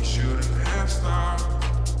and we shouldn't have stopped.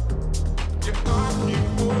 Yeah, I keep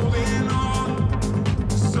holding on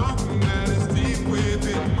to something that is deep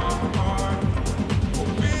within my heart. Oh,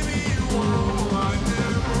 baby, you are all I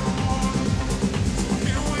ever want. So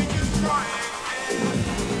can we just try again?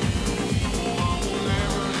 Oh, I will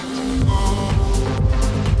never let you go.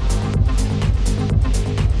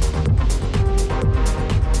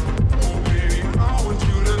 Oh, baby, I want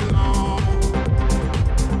you to know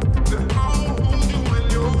that I'll hold you when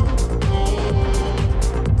you're cold.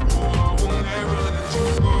 Oh, I will never let you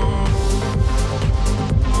go.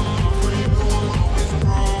 My love for you will always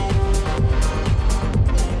grow.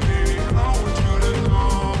 Oh, baby, I want you to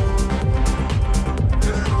know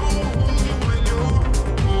that I'll hold you when you're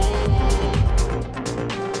cold.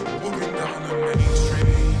 Walking down the main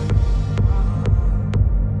street,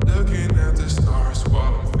 looking at the stars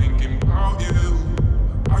while I'm thinking about you.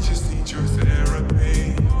 I just need your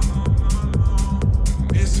therapy.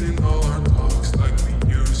 Missing all our talks like we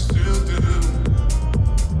used to do.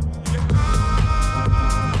 Yeah,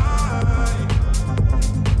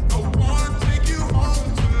 I wanna take you home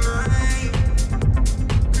tonight.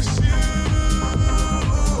 'Cause you,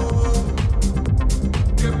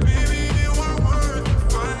 yeah, baby, you are worth the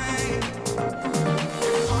fight.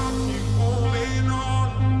 Yeah, I keep holding on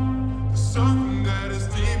to something that is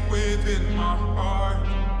deep within my heart.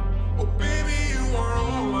 Oh, baby, you are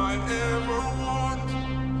all I ever want.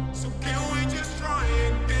 So can we just try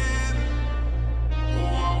again?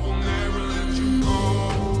 Oh, I will never let you go.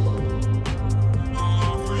 My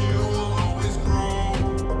love for you will always grow.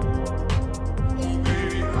 Oh,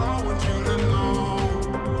 baby, I want you to know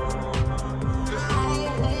that I'll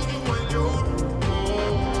hold you when you're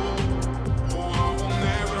cold. Oh, I will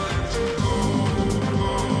never let you go. Oh,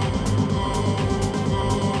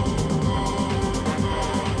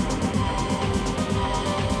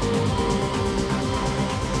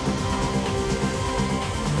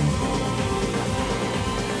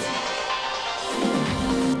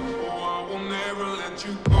 I will never let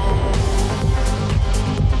you go.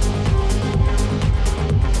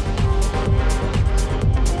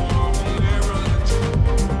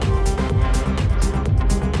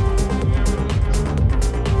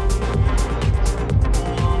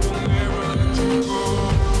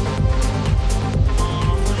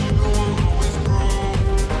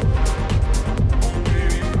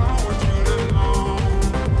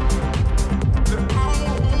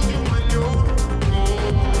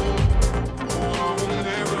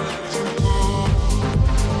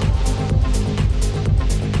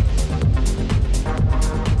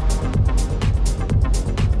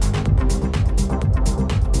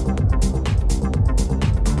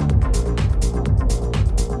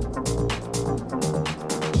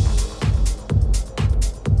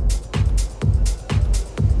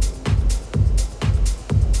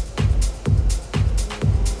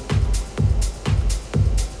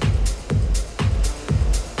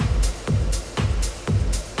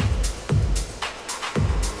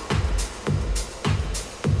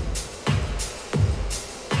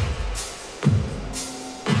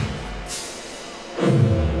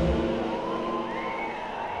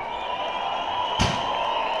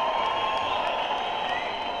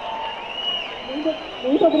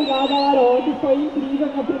 Muito obrigada, Laroc, foi incrível,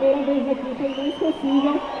 minha primeira vez aqui, foi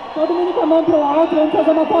inesquecível. Todo mundo com a mão pro alto, vamos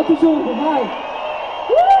fazer uma foto junto, vai!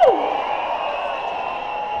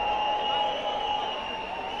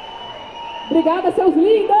 Obrigada, seus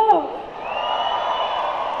lindos!